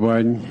is Joe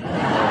Biden.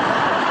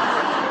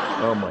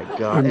 Oh my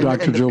God. I'm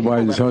Dr. Joe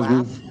Biden's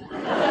husband.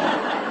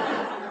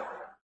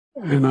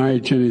 And I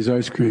ate Jenny's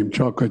ice cream,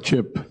 chocolate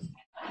chip.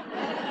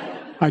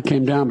 I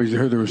came down because I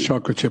heard there was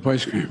chocolate chip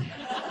ice cream.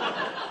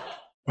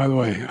 By the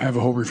way, I have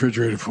a whole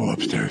refrigerator full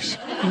upstairs.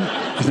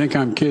 You think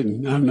I'm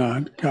kidding? I'm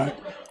not. God.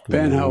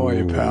 Ben, how are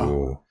you,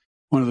 pal?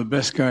 One of the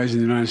best guys in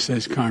the United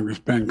States Congress,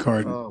 Ben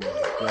Cardin. Oh,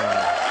 my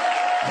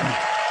God.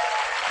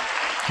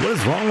 What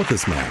is wrong with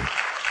this man?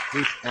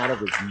 He's out of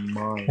his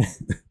mind.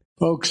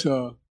 Folks,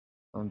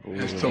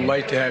 it's a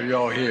delight to have you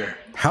all here.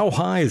 How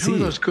high is he? Who are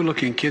those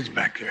good-looking kids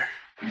back there?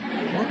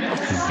 What the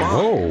fuck?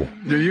 Whoa.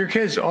 They're your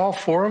kids, all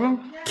four of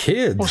them?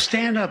 Kids? Well,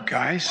 stand up,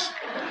 guys.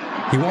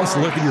 He wants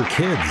to look at your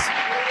kids.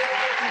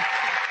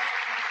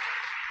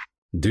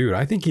 Dude,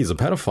 I think he's a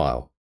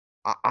pedophile.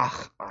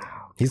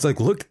 He's like,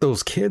 look at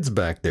those kids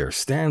back there.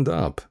 Stand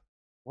up.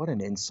 What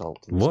an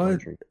insult to this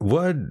country.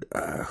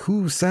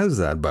 Who says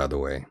that, by the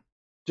way?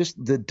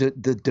 Just the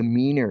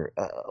demeanor.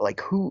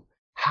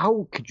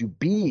 How could you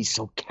be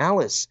so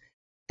callous?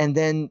 And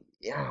then,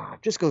 yeah,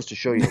 it just goes to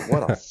show you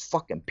what a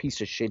fucking piece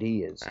of shit he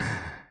is.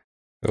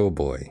 Oh,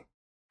 boy.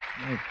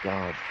 My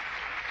God.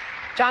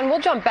 John, we'll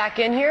jump back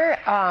in here.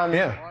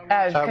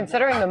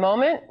 Considering the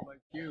moment.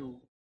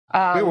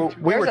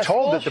 We were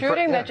told that the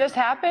shooting that just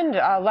happened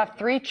left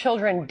 3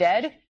 children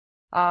dead,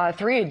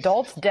 3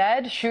 adults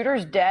dead,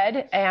 shooters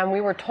dead, and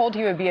we were told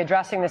he would be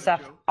addressing this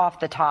off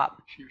the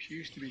top. She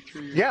used to be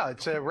 3 years. Yeah,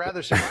 it's a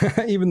rather.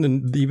 even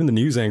the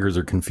news anchors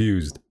are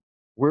confused.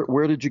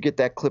 Where did you get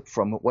that clip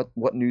from?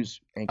 What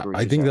news anchor?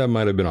 I think that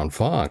might have been on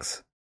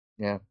Fox.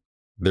 Yeah.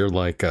 They're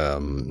like,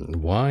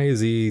 why is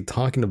he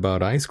talking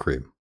about ice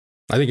cream?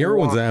 I think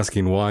everyone's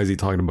asking why is he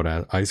talking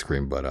about ice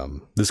cream, but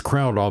this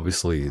crowd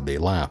obviously they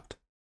laughed.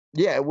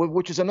 Yeah,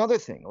 which is another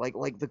thing.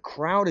 Like the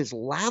crowd is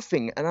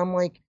laughing, and I'm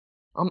like,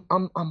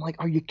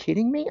 are you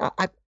kidding me?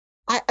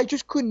 I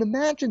just couldn't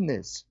imagine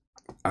this.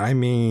 I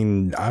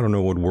mean, I don't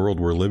know what world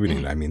we're living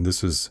in. I mean,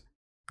 this is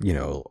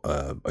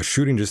a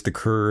shooting just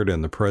occurred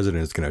and the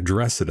president is going to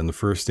address it, and the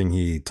first thing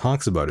he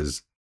talks about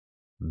is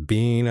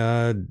being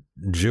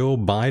Jill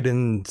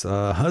Biden's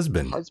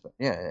husband.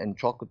 Yeah, and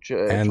chocolate.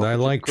 And I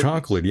like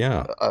chocolate,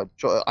 yeah.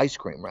 Ice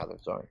cream, rather.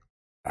 Sorry.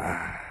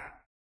 I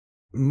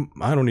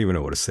don't even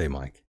know what to say,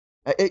 Mike.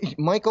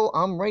 Michael,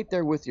 I'm right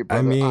there with you,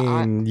 brother.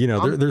 I mean,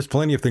 there's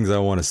plenty of things I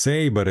want to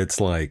say, but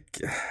it's like,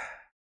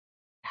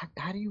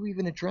 how do you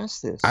even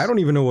address this? I don't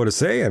even know what to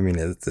say. I mean,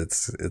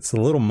 it's a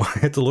little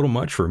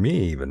much for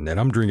me even,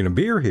 and I'm drinking a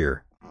beer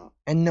here.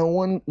 And no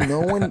one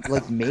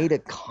like made a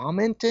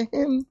comment to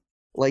him,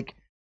 like.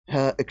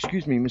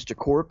 Excuse me, Mr.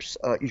 Corpse,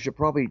 you should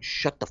probably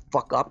shut the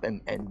fuck up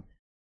and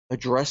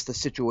address the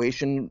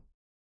situation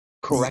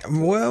correctly.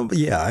 Well,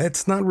 yeah,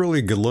 it's not really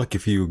a good look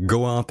if you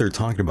go out there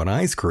talking about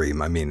ice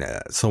cream. I mean,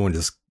 a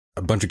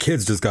bunch of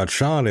kids just got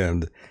shot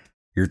and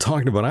you're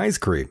talking about ice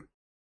cream.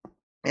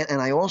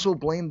 And I also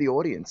blame the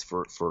audience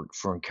for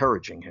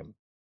encouraging him.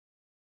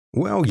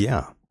 Well,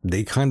 yeah,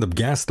 they kind of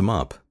gassed him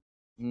up.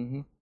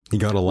 Mm-hmm. He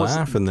got a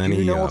laugh, and then do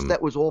you know if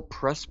that was all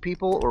press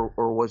people,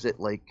 or was it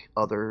like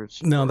others?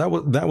 No,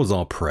 that was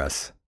all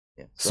press.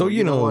 Yeah. So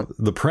you know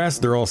the press,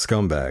 they're all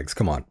scumbags.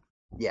 Come on.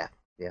 Yeah.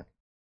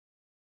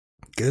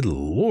 Good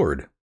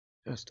Lord.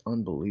 Just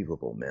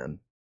unbelievable, man.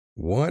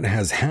 What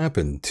has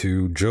happened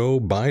to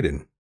Joe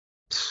Biden?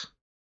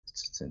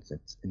 It's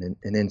an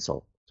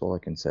insult. That's all I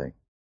can say.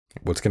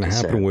 What's going to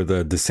happen with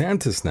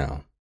DeSantis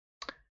now?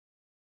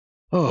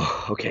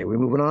 Oh, okay. We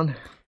moving on?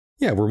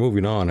 Yeah, we're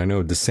moving on. I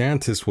know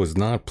DeSantis was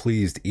not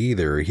pleased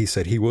either. He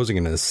said he wasn't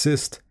going to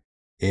assist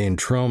in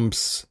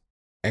Trump's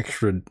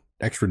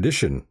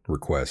extradition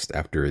request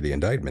after the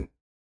indictment.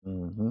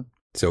 Mm-hmm.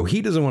 So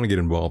he doesn't want to get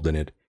involved in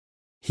it.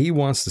 He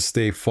wants to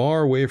stay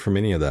far away from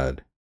any of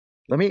that.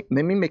 Let me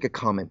make a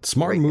comment.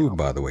 Smart move,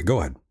 by the way. Go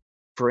ahead.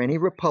 For any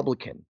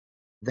Republican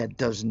that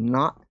does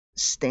not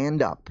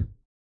stand up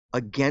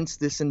against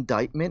this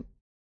indictment,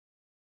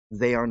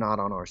 they are not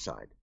on our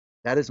side.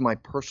 That is my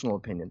personal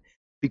opinion.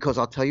 Because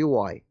I'll tell you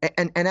why.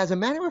 And as a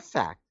matter of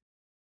fact,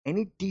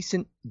 any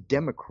decent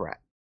Democrat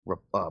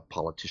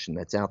politician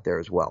that's out there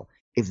as well,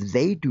 if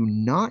they do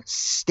not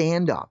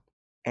stand up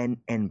and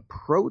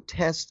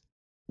protest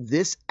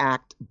this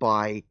act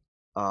by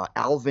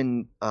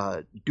Alvin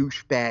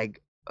douchebag,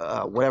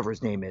 whatever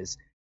his name is,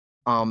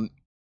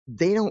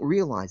 they don't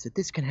realize that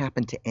this can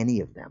happen to any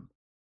of them.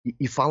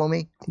 You follow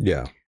me?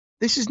 Yeah.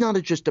 This is not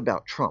just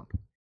about Trump.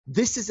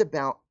 This is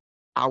about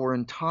our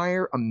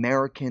entire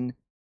American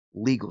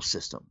legal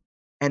system.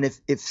 And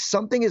if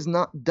something is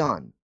not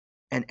done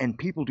and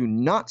people do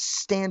not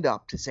stand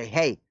up to say,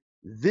 hey,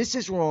 this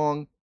is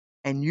wrong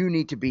and you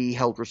need to be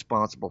held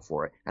responsible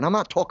for it. And I'm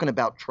not talking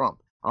about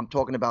Trump. I'm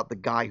talking about the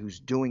guy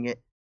who's doing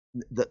it,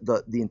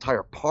 the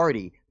entire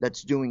party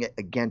that's doing it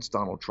against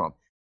Donald Trump.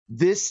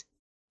 This,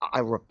 I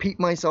repeat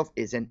myself,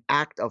 is an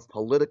act of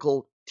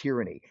political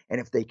tyranny. And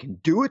if they can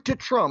do it to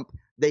Trump,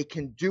 they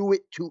can do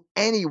it to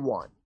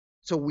anyone.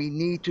 So we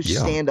need to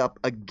stand up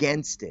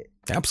against it.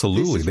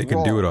 Absolutely. They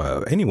can do it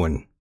to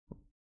anyone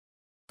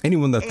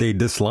that they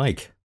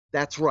dislike.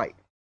 That's right.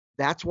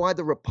 That's why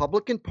the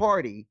Republican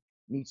Party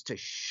needs to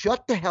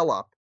shut the hell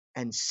up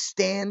and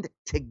stand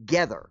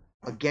together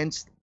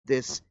against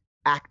this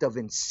act of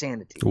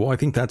insanity. Well, I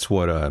think that's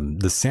what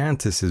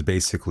DeSantis is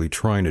basically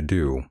trying to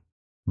do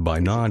by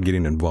not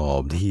getting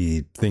involved.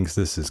 He thinks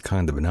this is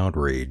kind of an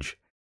outrage.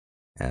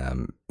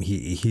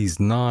 He's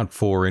not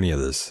for any of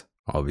this,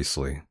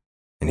 obviously.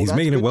 And he's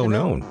making it well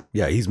known.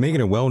 Yeah, he's making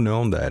it well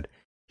known that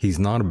he's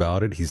not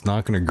about it. He's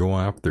not going to go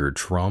after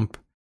Trump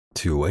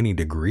to any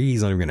degree.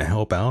 He's not even going to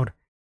help out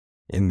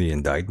in the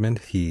indictment.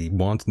 He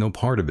wants no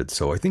part of it.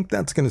 So I think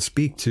that's going to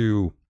speak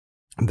to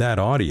that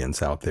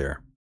audience out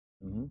there.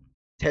 Mm-hmm.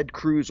 Ted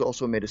Cruz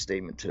also made a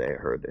statement today. I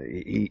heard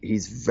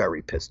he's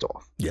very pissed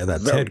off. Yeah,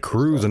 that Ted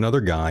Cruz, another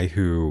guy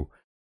who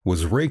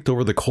was raked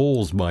over the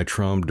coals by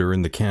Trump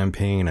during the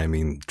campaign. I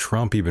mean,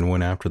 Trump even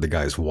went after the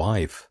guy's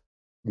wife.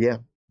 Yeah.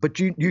 But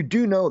you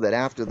do know that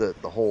after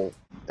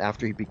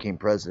after he became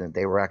president,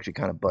 they were actually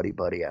kind of buddy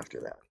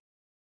after that.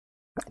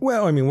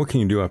 Well, I mean, what can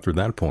you do after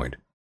that point?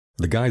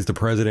 The guy's the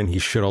president. He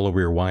shit all over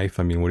your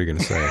wife. I mean, what are you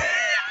going to say?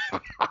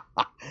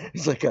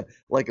 It's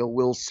like a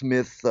Will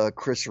Smith,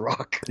 Chris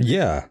Rock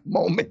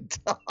moment.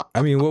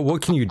 I mean,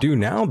 what can you do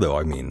now, though?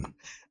 I mean,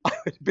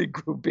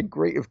 it would be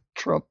great if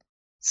Trump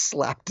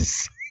slapped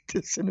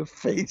DeSantis in the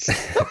face.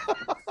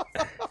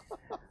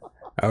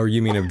 Or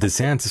you mean if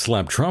DeSantis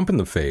slapped Trump in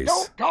the face?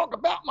 Don't talk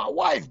about my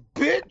wife,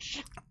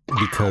 bitch.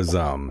 Because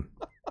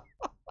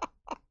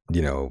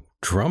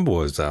Trump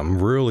was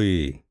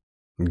really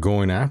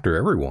going after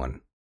everyone.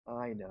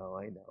 I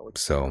know.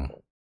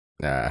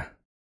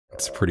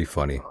 It's pretty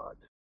funny. God.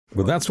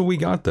 But that's what we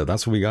got, though.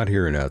 That's what we got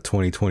here in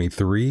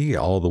 2023.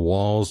 All the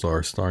walls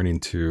are starting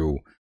to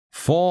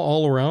fall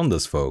all around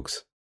us,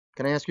 folks.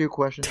 Can I ask you a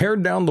question? Tear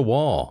down the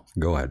wall.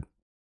 Go ahead.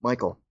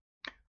 Michael,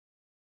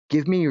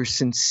 give me your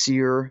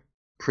sincere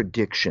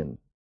prediction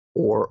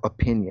or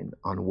opinion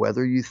on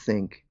whether you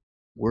think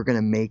we're going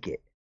to make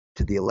it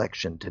to the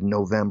election to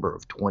November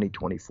of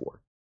 2024.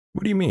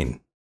 What do you mean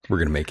we're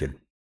going to make it?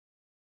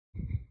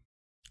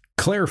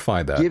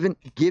 Clarify that.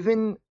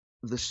 Given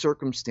the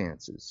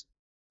circumstances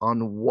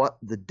on what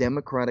the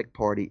Democratic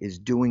Party is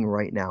doing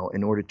right now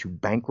in order to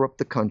bankrupt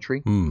the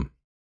country,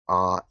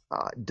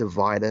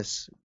 divide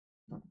us,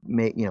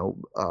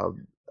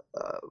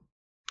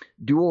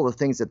 do all the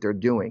things that they're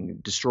doing,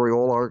 destroy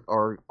all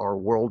our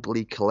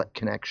worldly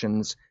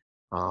connections,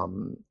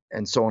 and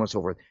so on and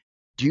so forth.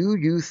 Do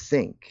you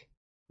think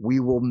we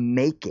will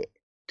make it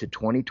to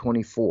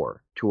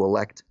 2024 to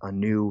elect a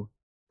new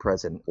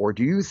president, or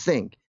do you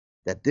think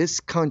that this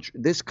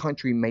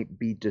country may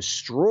be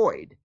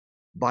destroyed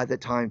by the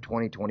time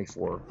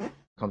 2024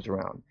 comes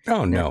around?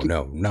 Oh, no,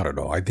 not at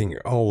all. I think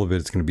all of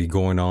it's going to be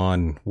going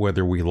on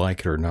whether we like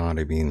it or not.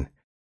 I mean,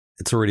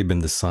 it's already been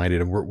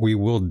decided. We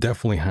will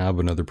definitely have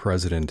another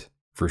president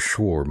for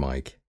sure,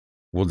 Mike.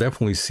 We'll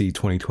definitely see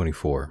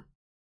 2024.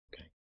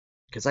 Okay.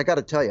 Because I got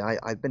to tell you,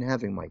 I've been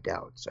having my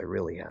doubts. I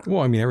really have.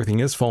 Well, I mean, everything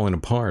is falling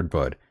apart,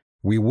 but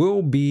we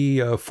will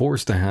be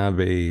forced to have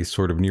a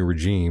sort of new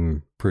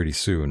regime pretty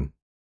soon.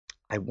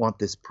 I want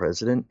this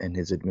president and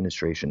his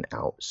administration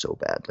out so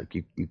bad. Like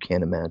you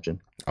can't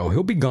imagine. Oh,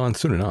 he'll be gone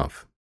soon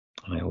enough.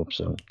 I hope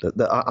so.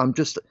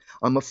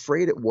 I'm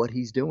afraid at what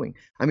he's doing.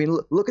 I mean,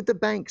 look at the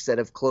banks that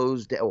have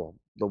closed. Oh,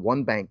 the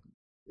one bank,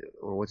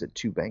 or was it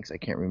two banks? I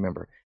can't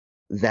remember,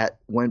 that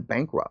went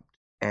bankrupt,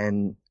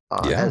 and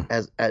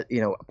as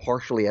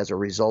partially as a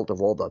result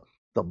of all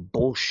the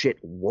bullshit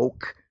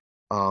woke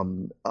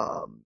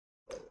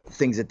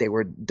things that they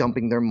were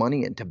dumping their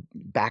money into,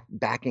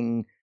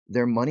 backing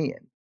their money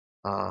in,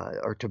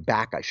 or to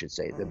back, I should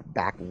say, the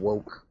back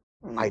woke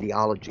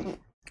ideology.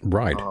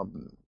 Right.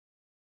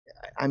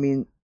 I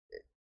mean,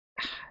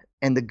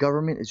 and the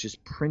government is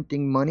just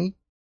printing money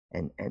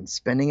and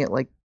spending it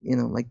like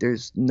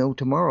there's no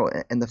tomorrow.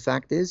 And the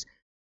fact is,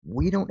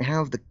 we don't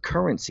have the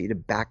currency to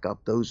back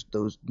up those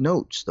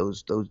notes,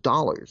 those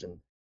dollars, and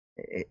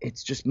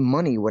it's just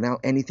money without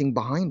anything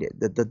behind it.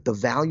 The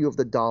value of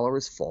the dollar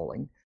is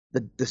falling.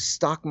 The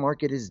stock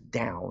market is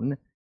down.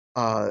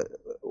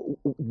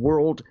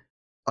 World,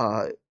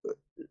 the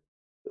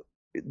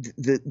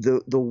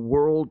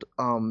world.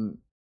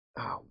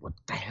 What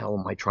the hell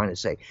am I trying to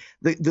say?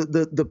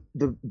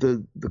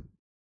 The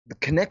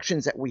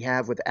connections that we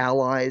have with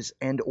allies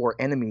and or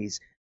enemies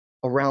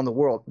around the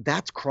world,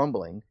 that's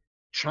crumbling.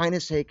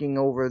 China's taking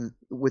over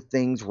with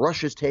things.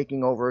 Russia's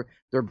taking over.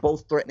 They're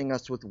both threatening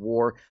us with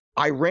war.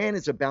 Iran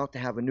is about to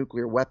have a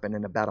nuclear weapon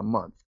in about a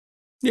month.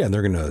 Yeah,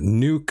 they're going to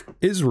nuke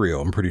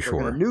Israel, I'm pretty They're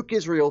sure. Going to nuke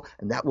Israel,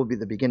 and that will be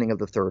the beginning of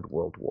the Third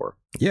World War.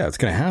 Yeah, it's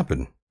going to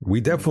happen.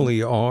 We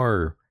definitely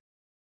are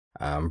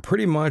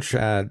pretty much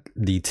at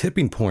the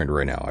tipping point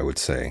right now, I would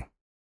say.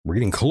 We're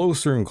getting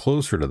closer and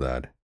closer to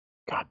that.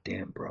 God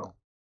damn, bro.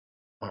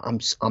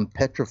 I'm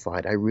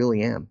petrified. I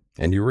really am.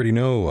 And you already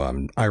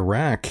know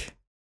Iraq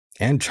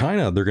and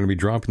China, they're going to be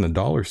dropping the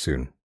dollar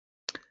soon.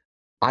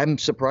 I'm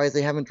surprised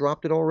they haven't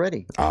dropped it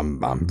already.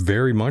 I'm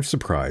very much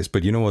surprised,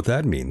 but you know what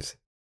that means.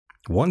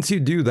 Once you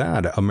do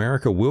that,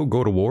 America will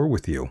go to war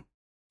with you.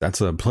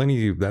 That's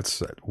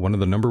one of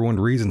the number one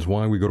reasons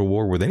why we go to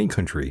war with any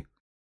country.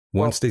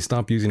 Once they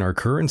stop using our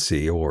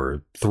currency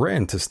or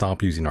threaten to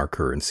stop using our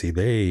currency,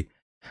 they,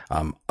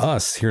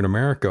 us here in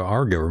America,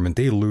 our government,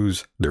 they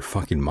lose their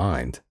fucking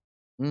mind.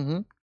 Mm-hmm.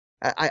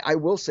 I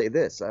will say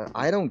this.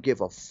 I don't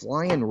give a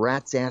flying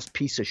rat's ass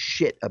piece of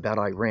shit about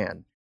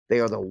Iran.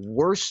 They are the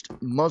worst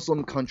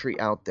Muslim country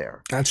out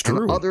there. That's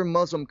true. And other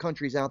Muslim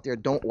countries out there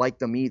don't like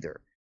them either.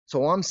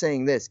 So I'm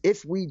saying this.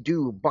 If we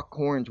do buck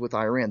horns with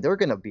Iran, they're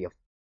going to be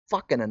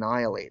fucking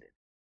annihilated.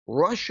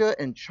 Russia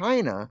and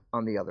China,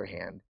 on the other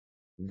hand,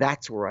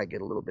 that's where I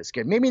get a little bit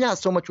scared. Maybe not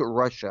so much with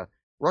Russia.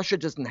 Russia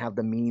doesn't have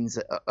the means.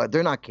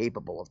 They're not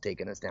capable of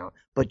taking us down.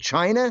 But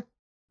China,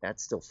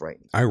 that's still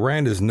frightening.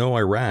 Iran is no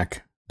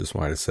Iraq. Just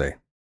wanted to say.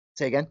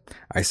 Say again?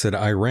 I said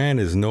Iran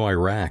is no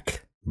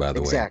Iraq, by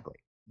the way. Exactly.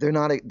 They're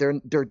not.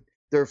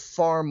 They're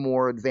far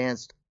more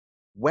advanced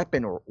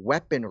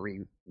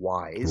weaponry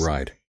wise.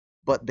 Right.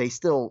 But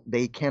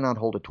they cannot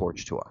hold a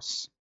torch to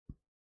us.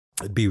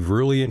 It'd be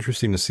really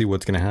interesting to see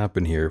what's going to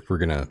happen here if we're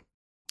going to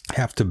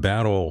have to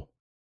battle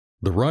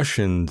the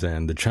Russians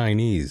and the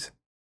Chinese.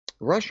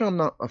 Russia, I'm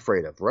not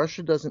afraid of.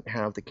 Russia doesn't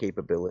have the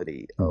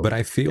capability of. But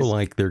I feel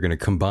like they're going to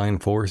combine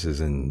forces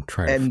and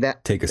try to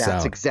take us out.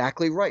 That's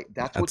exactly right.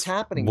 That's what's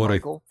happening,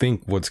 Michael. I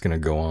think what's going to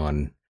go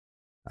on.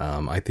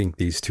 I think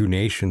these two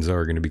nations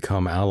are going to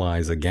become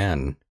allies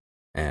again,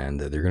 and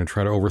they're going to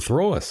try to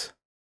overthrow us.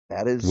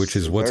 That is which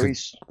is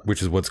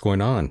what's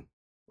going on.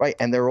 Right,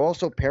 and they're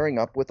also pairing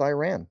up with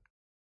Iran.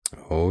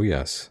 Oh,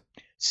 yes.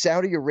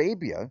 Saudi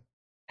Arabia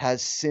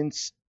has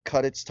since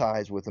cut its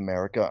ties with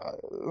America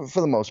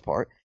for the most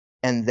part,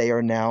 and they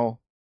are now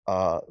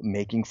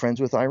making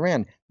friends with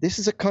Iran. This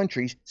is a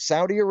country,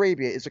 Saudi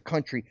Arabia is a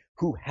country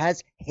who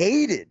has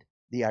hated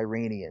the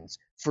Iranians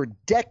for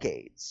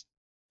decades,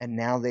 and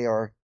now they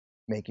are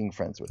making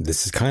friends with them.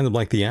 This is kind of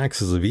like the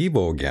axis of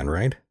evil again,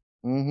 right?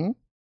 Mm-hmm.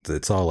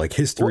 It's all like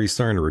history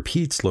starting to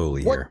repeat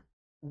slowly here.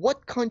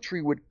 What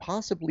country would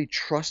possibly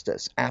trust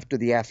us after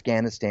the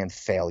Afghanistan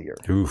failure?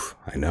 Oof,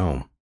 I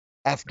know.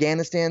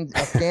 Afghanistan's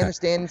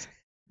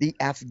The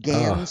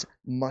Afghans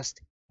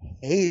must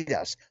hate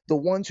us. The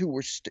ones who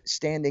were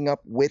standing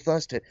up with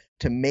us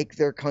to make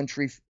their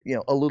country,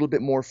 a little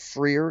bit more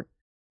freer,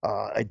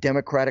 a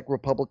democratic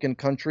Republican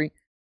country,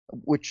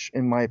 which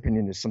in my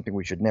opinion is something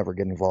we should never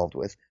get involved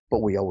with,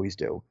 but we always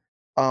do.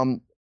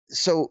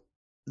 So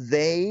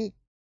they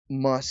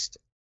must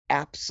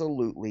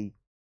absolutely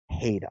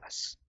hate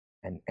us,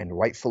 and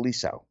rightfully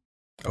so.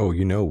 Oh,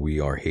 we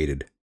are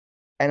hated.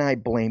 And I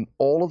blame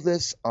all of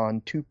this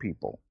on two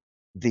people.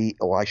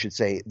 I should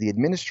say the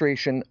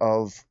administration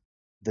of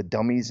the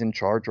dummies in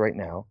charge right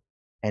now,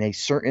 and a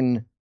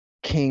certain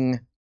King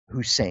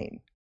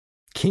Hussein.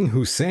 King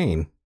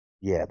Hussein?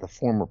 Yeah, the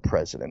former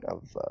president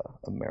of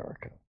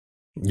America.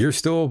 You're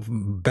still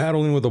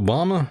battling with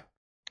Obama?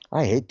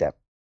 I hate that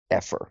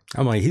effer.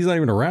 I'm like, he's not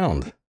even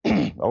around.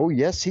 Oh,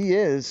 yes, he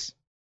is.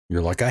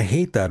 You're like, I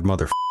hate that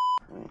mother.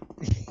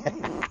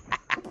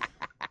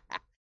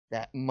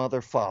 That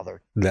mother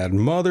father. That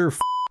mother.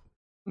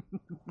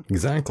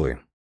 Exactly.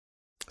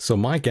 So,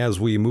 Mike, as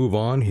we move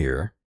on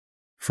here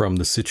from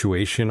the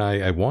situation,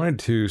 I wanted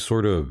to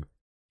sort of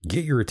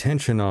get your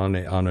attention on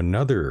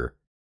another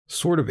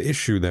sort of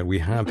issue that we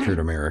have here in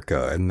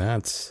America, and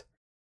that's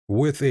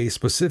with a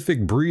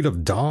specific breed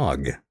of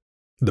dog,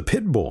 the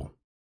pit bull.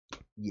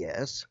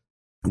 Yes.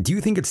 Do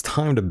you think it's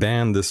time to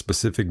ban this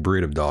specific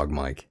breed of dog,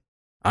 Mike?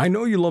 I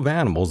know you love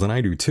animals, and I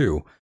do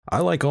too. I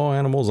like all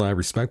animals, and I have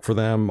respect for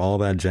them, all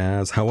that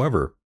jazz.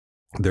 However,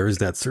 there is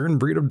that certain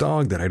breed of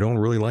dog that I don't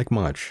really like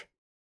much.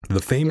 The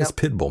famous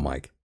pit bull,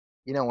 Mike.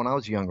 When I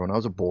was younger, when I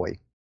was a boy,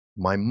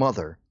 my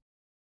mother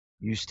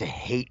used to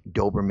hate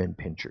Doberman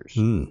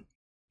pinschers.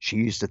 She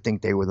used to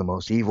think they were the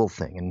most evil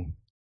thing, and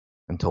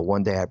until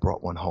one day I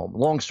brought one home.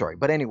 Long story.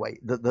 But anyway,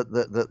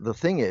 the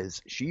thing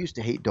is, she used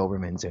to hate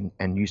Dobermans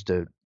and used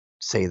to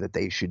say that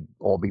they should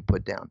all be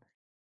put down.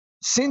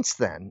 Since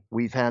then,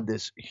 we've had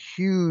this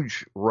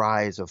huge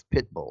rise of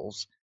pit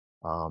bulls.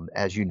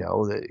 As you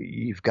know,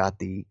 you've got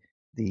the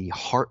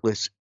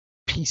heartless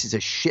pieces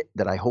of shit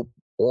that I hope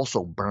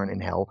also burn in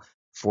hell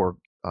for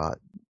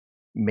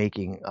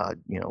making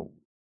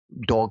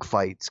dog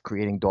fights,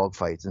 creating dog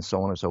fights, and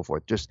so on and so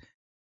forth. Just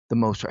the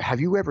most. Have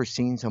you ever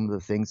seen some of the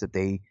things that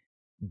they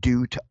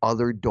do to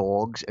other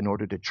dogs in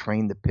order to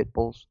train the pit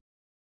bulls?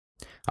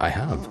 I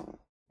have.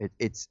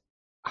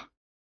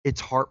 It's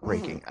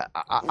heartbreaking.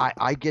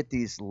 I get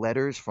these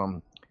letters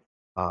from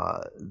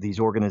these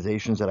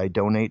organizations that I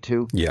donate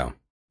to. Yeah.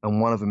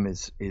 And one of them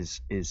is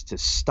to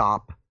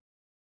stop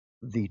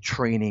the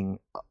training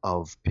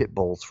of pit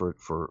bulls for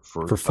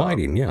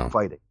fighting.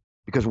 Fighting,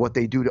 because what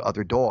they do to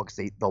other dogs,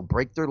 they'll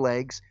break their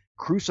legs,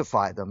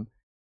 crucify them,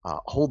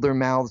 hold their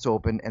mouths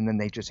open, and then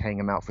they just hang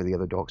them out for the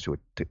other dogs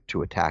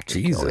to attack.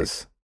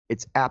 Jesus,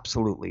 it's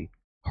absolutely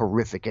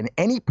horrific. And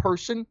any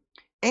person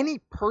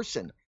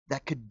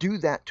that could do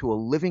that to a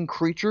living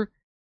creature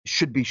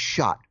should be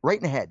shot right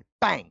in the head.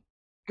 Bang.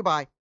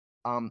 Goodbye.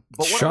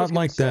 But shot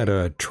like that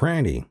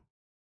tranny.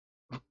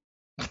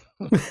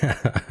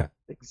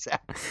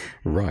 Exactly.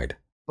 Right.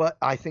 But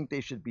I think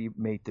they should be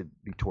made to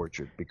be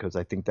tortured, because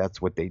I think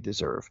that's what they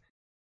deserve.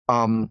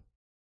 And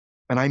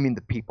I mean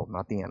the people,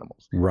 not the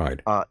animals. Right.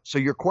 So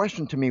your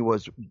question to me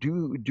was,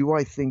 do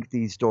I think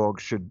these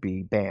dogs should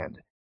be banned?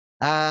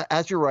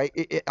 As you're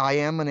right, I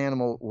am an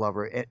animal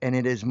lover, and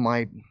it is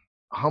my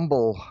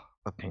humble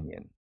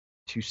opinion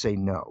to say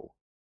no.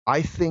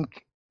 I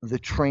think the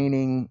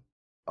training,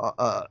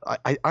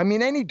 I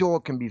mean, any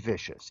dog can be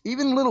vicious,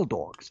 even little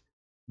dogs,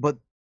 but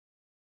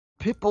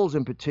pit bulls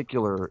in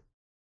particular,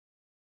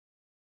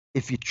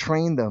 if you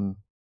train them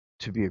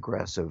to be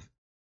aggressive,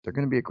 they're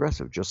going to be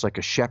aggressive, just like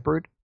a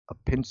shepherd, a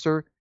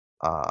pincer,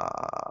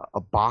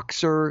 a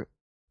boxer,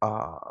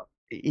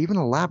 even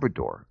a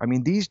Labrador. I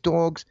mean, these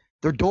dogs,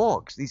 they're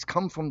dogs. These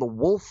come from the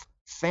wolf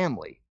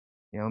family.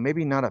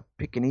 Maybe not a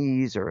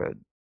Pekingese or a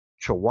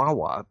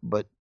Chihuahua,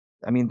 but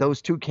I mean,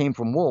 those two came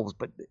from wolves.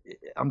 But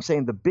I'm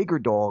saying the bigger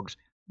dogs,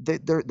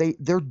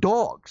 they're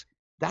dogs.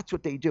 That's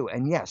what they do.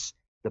 And yes,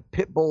 the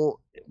pit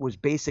bull was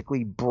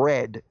basically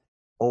bred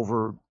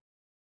over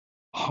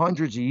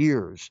hundreds of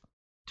years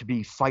to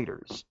be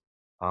fighters,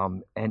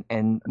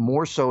 and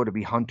more so to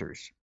be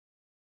hunters.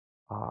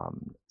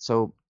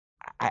 So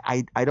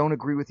I don't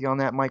agree with you on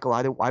that, Michael.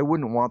 I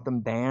wouldn't want them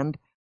banned.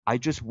 I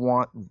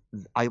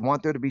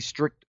want there to be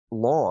strict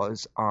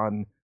laws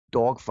on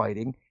dog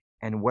fighting,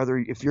 and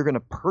if you're going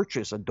to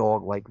purchase a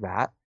dog like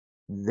that,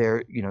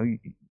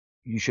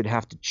 you should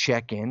have to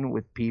check in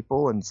with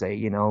people and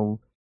say,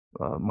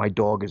 my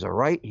dog is all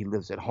right. He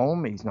lives at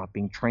home. He's not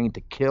being trained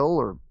to kill,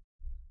 or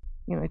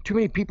too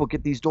many people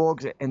get these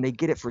dogs and they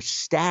get it for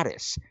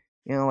status.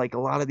 Like a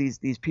lot of these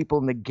people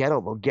in the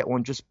ghetto, they'll get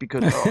one just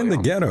because in the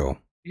ghetto.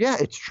 Yeah,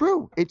 it's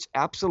true. It's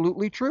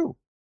absolutely true.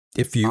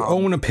 If you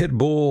own a pit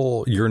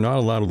bull, you're not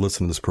allowed to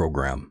listen to this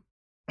program.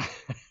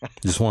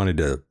 Just wanted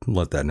to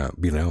let that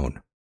be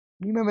known.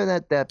 You remember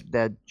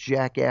that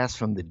jackass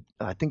from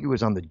I think he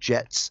was on the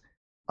Jets,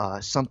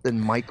 something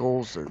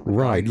Michaels?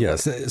 Right,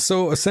 yes.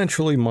 So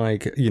essentially,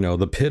 Mike,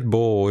 the pit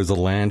bull is a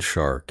land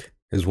shark,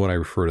 is what I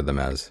refer to them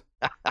as.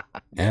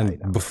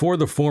 And before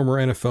the former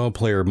NFL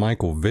player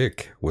Michael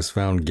Vick was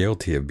found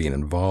guilty of being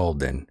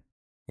involved in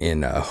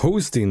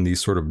hosting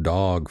these sort of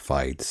dog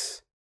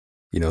fights,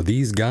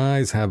 these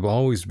guys have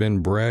always been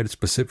bred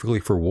specifically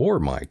for war,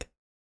 Mike.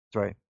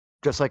 That's right.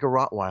 Just like a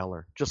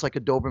Rottweiler, just like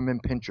a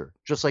Doberman Pinscher,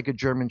 just like a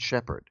German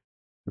Shepherd.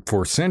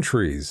 For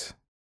centuries,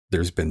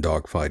 there's been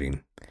dog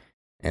fighting.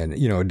 And,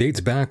 it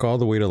dates back all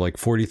the way to like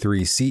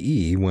 43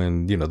 CE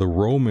when, the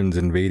Romans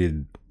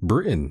invaded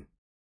Britain.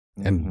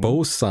 And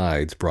both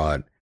sides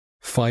brought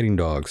fighting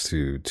dogs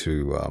to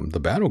the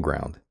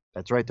battleground.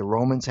 That's right. The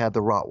Romans had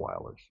the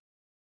Rottweilers.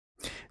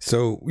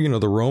 So,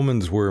 the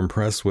Romans were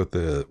impressed with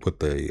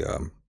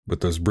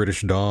those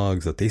British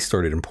dogs that they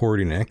started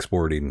importing and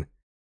exporting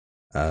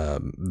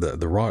the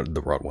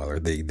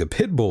Rottweiler, the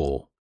pit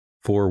bull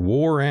for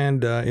war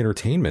and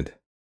entertainment.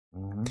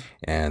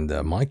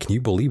 And Mike, can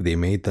you believe they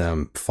made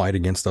them fight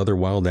against other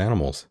wild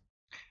animals?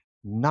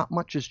 Not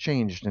much has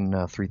changed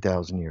in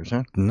 3,000 years,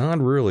 huh? Not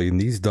really. And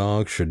these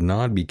dogs should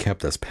not be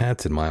kept as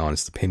pets, in my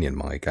honest opinion,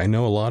 Mike. I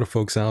know a lot of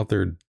folks out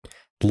there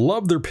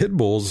love their pit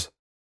bulls,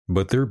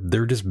 but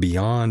they're just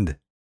beyond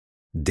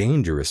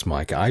dangerous,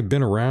 Mike. I've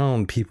been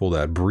around people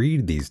that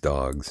breed these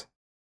dogs,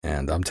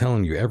 and I'm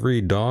telling you,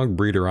 every dog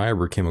breeder I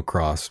ever came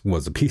across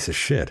was a piece of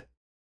shit.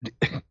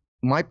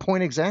 My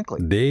point exactly.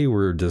 They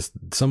were just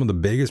some of the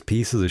biggest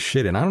pieces of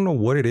shit. And I don't know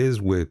what it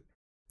is with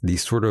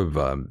these sort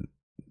of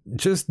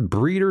just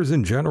breeders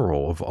in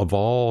general of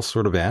all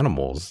sort of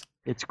animals.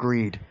 It's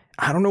greed.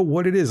 I don't know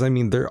what it is. I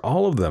mean, they're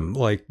all of them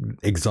like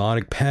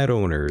exotic pet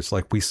owners,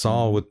 like we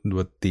saw with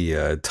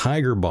the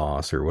Tiger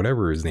Boss or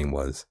whatever his name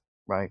was.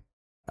 Right.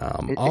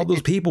 All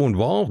those people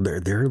involved,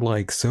 they're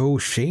like so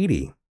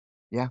shady.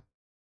 Yeah.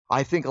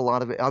 I think a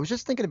lot of it. I was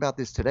just thinking about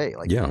this today.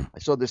 Like, I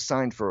saw this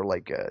sign for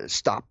like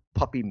stop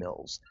puppy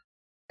mills,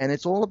 and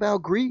it's all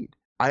about greed.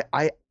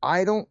 I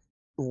don't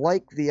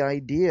like the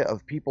idea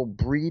of people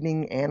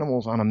breeding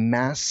animals on a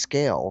mass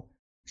scale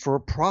for a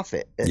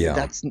profit. Yeah.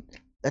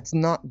 That's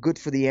not good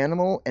for the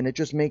animal, and it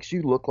just makes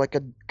you look like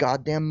a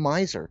goddamn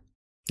miser.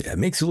 Yeah, it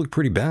makes you look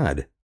pretty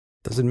bad.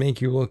 Doesn't make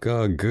you look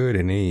good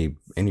in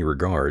any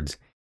regards.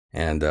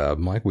 And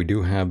Mike, we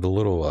do have the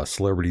little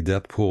celebrity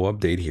death pool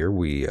update here.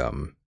 We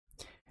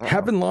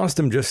haven't lost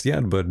him just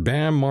yet, but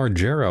Bam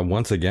Margera,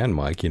 once again,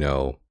 Mike,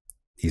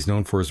 he's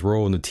known for his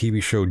role in the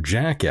TV show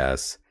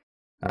Jackass.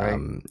 Right.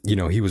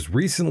 He was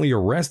recently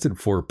arrested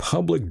for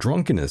public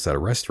drunkenness at a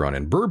restaurant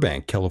in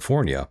Burbank,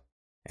 California.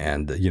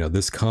 And,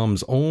 this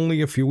comes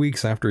only a few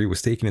weeks after he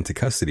was taken into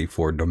custody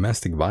for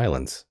domestic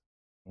violence.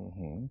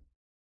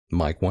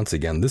 Mike, once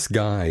again, this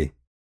guy,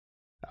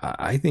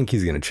 I think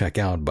he's going to check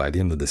out by the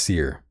end of this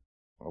year.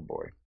 Oh,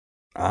 boy.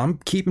 I'm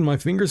keeping my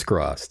fingers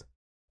crossed.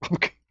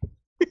 Okay.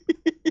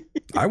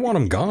 I want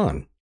him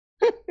gone.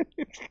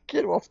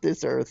 Get off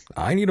this earth.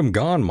 I need him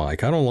gone,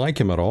 Mike. I don't like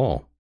him at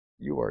all.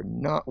 You are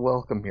not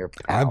welcome here,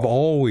 pal. I've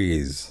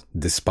always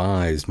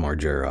despised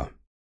Margera.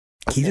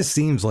 He just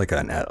seems like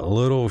a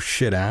little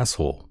shit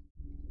asshole.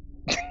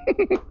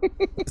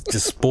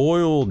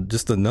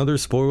 Just another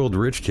spoiled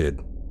rich kid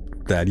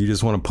that you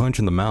just want to punch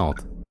in the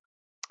mouth.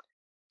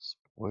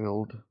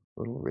 Spoiled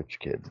little rich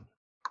kid.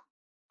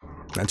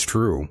 That's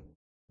true.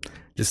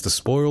 Just a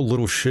spoiled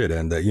little shit.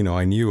 And,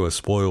 I knew a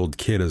spoiled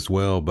kid as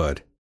well,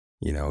 but,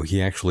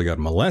 he actually got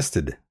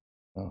molested.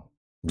 Oh.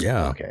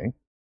 Yeah. Okay.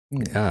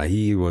 Yeah,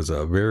 he was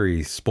a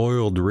very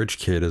spoiled rich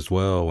kid as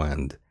well.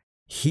 And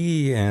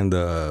he and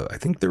I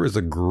think there was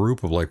a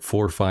group of like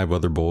 4 or 5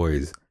 other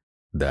boys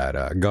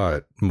that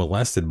got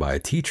molested by a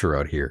teacher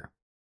out here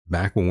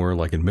back when we were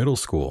like in middle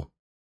school.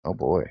 Oh,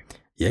 boy.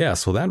 Yeah,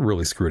 so that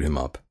really screwed him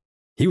up.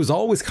 He was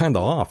always kind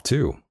of off,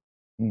 too.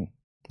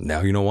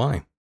 Now you know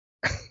why.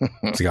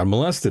 He got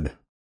molested.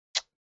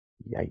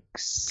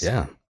 Yikes.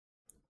 Yeah.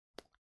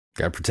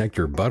 Got to protect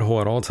your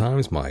butthole at all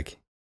times, Mike.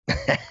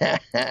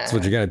 That's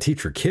what you got to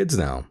teach your kids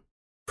now.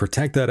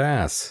 Protect that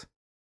ass.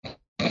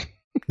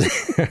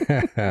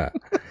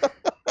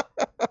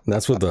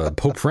 That's what the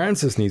Pope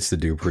Francis needs to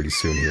do pretty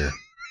soon here.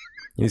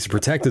 He needs to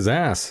protect his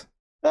ass.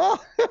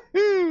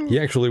 He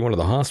actually went to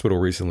the hospital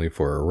recently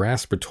for a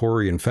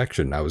respiratory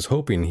infection. I was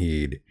hoping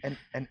he'd...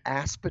 An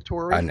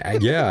aspiratory? An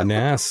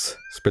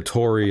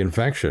aspiratory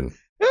infection.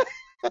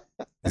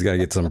 He's got to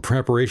get some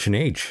Preparation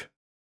H.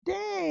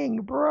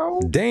 Dang,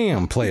 bro.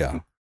 Damn,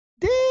 playa.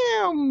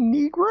 Damn,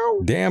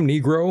 Negro. Damn,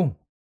 Negro.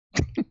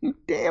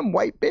 Damn,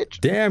 white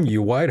bitch. Damn,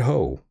 you white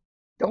hoe.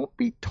 Don't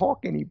be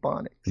talking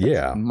Ebonics.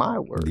 Yeah. My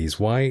word. These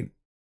white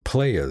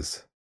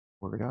playas.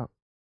 Word up.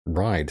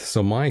 Right.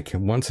 So, Mike,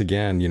 once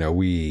again,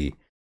 we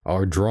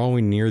are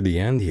drawing near the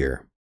end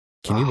here.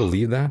 Can you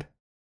believe that?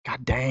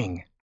 God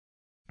dang.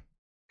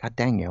 God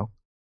dang, yo.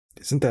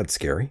 Isn't that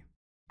scary?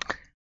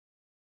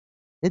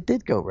 It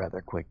did go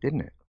rather quick,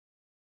 didn't it?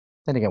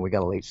 Then again, we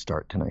got a late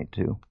start tonight,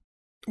 too.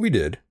 We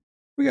did.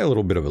 We got a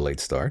little bit of a late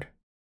start.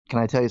 Can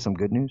I tell you some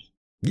good news?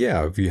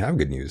 Yeah, if you have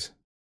good news.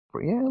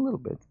 Yeah, a little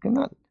bit.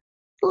 Not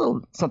a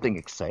little something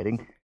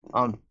exciting.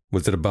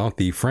 Was it about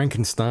the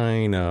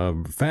Frankenstein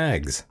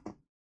fags?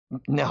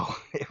 No.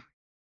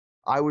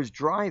 I was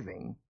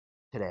driving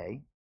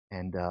today,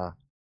 and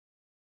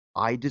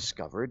I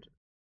discovered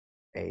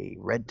a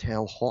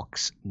red-tailed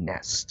hawk's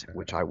nest,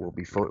 which I will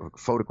be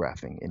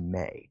photographing in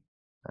May.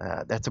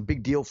 That's a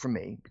big deal for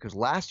me because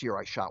last year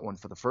I shot one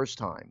for the first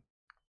time.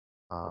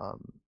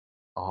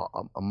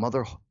 A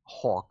mother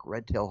hawk,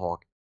 red-tailed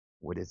hawk,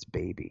 with its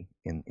baby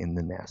in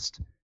the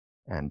nest.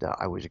 And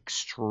I was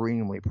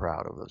extremely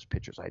proud of those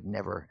pictures. I'd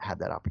never had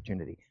that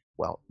opportunity.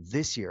 Well,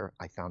 this year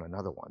I found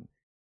another one,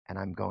 and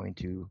I'm going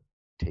to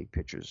take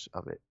pictures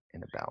of it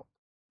in about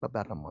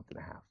a month and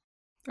a half.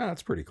 Oh,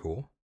 that's pretty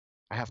cool.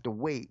 I have to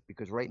wait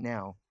because right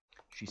now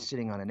she's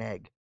sitting on an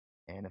egg,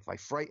 and if I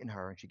frighten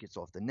her and she gets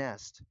off the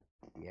nest,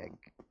 the egg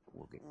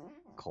will get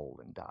cold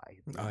and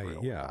die.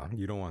 Yeah,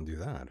 you don't want to do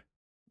that.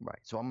 Right.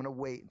 So I'm going to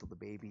wait until the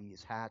baby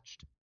is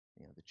hatched,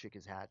 the chick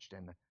is hatched,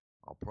 and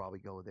I'll probably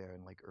go there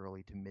in like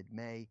early to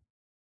mid-May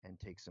and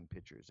take some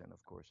pictures. And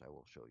of course, I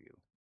will show you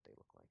what they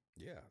look like.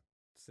 Yeah,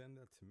 send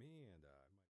that to me and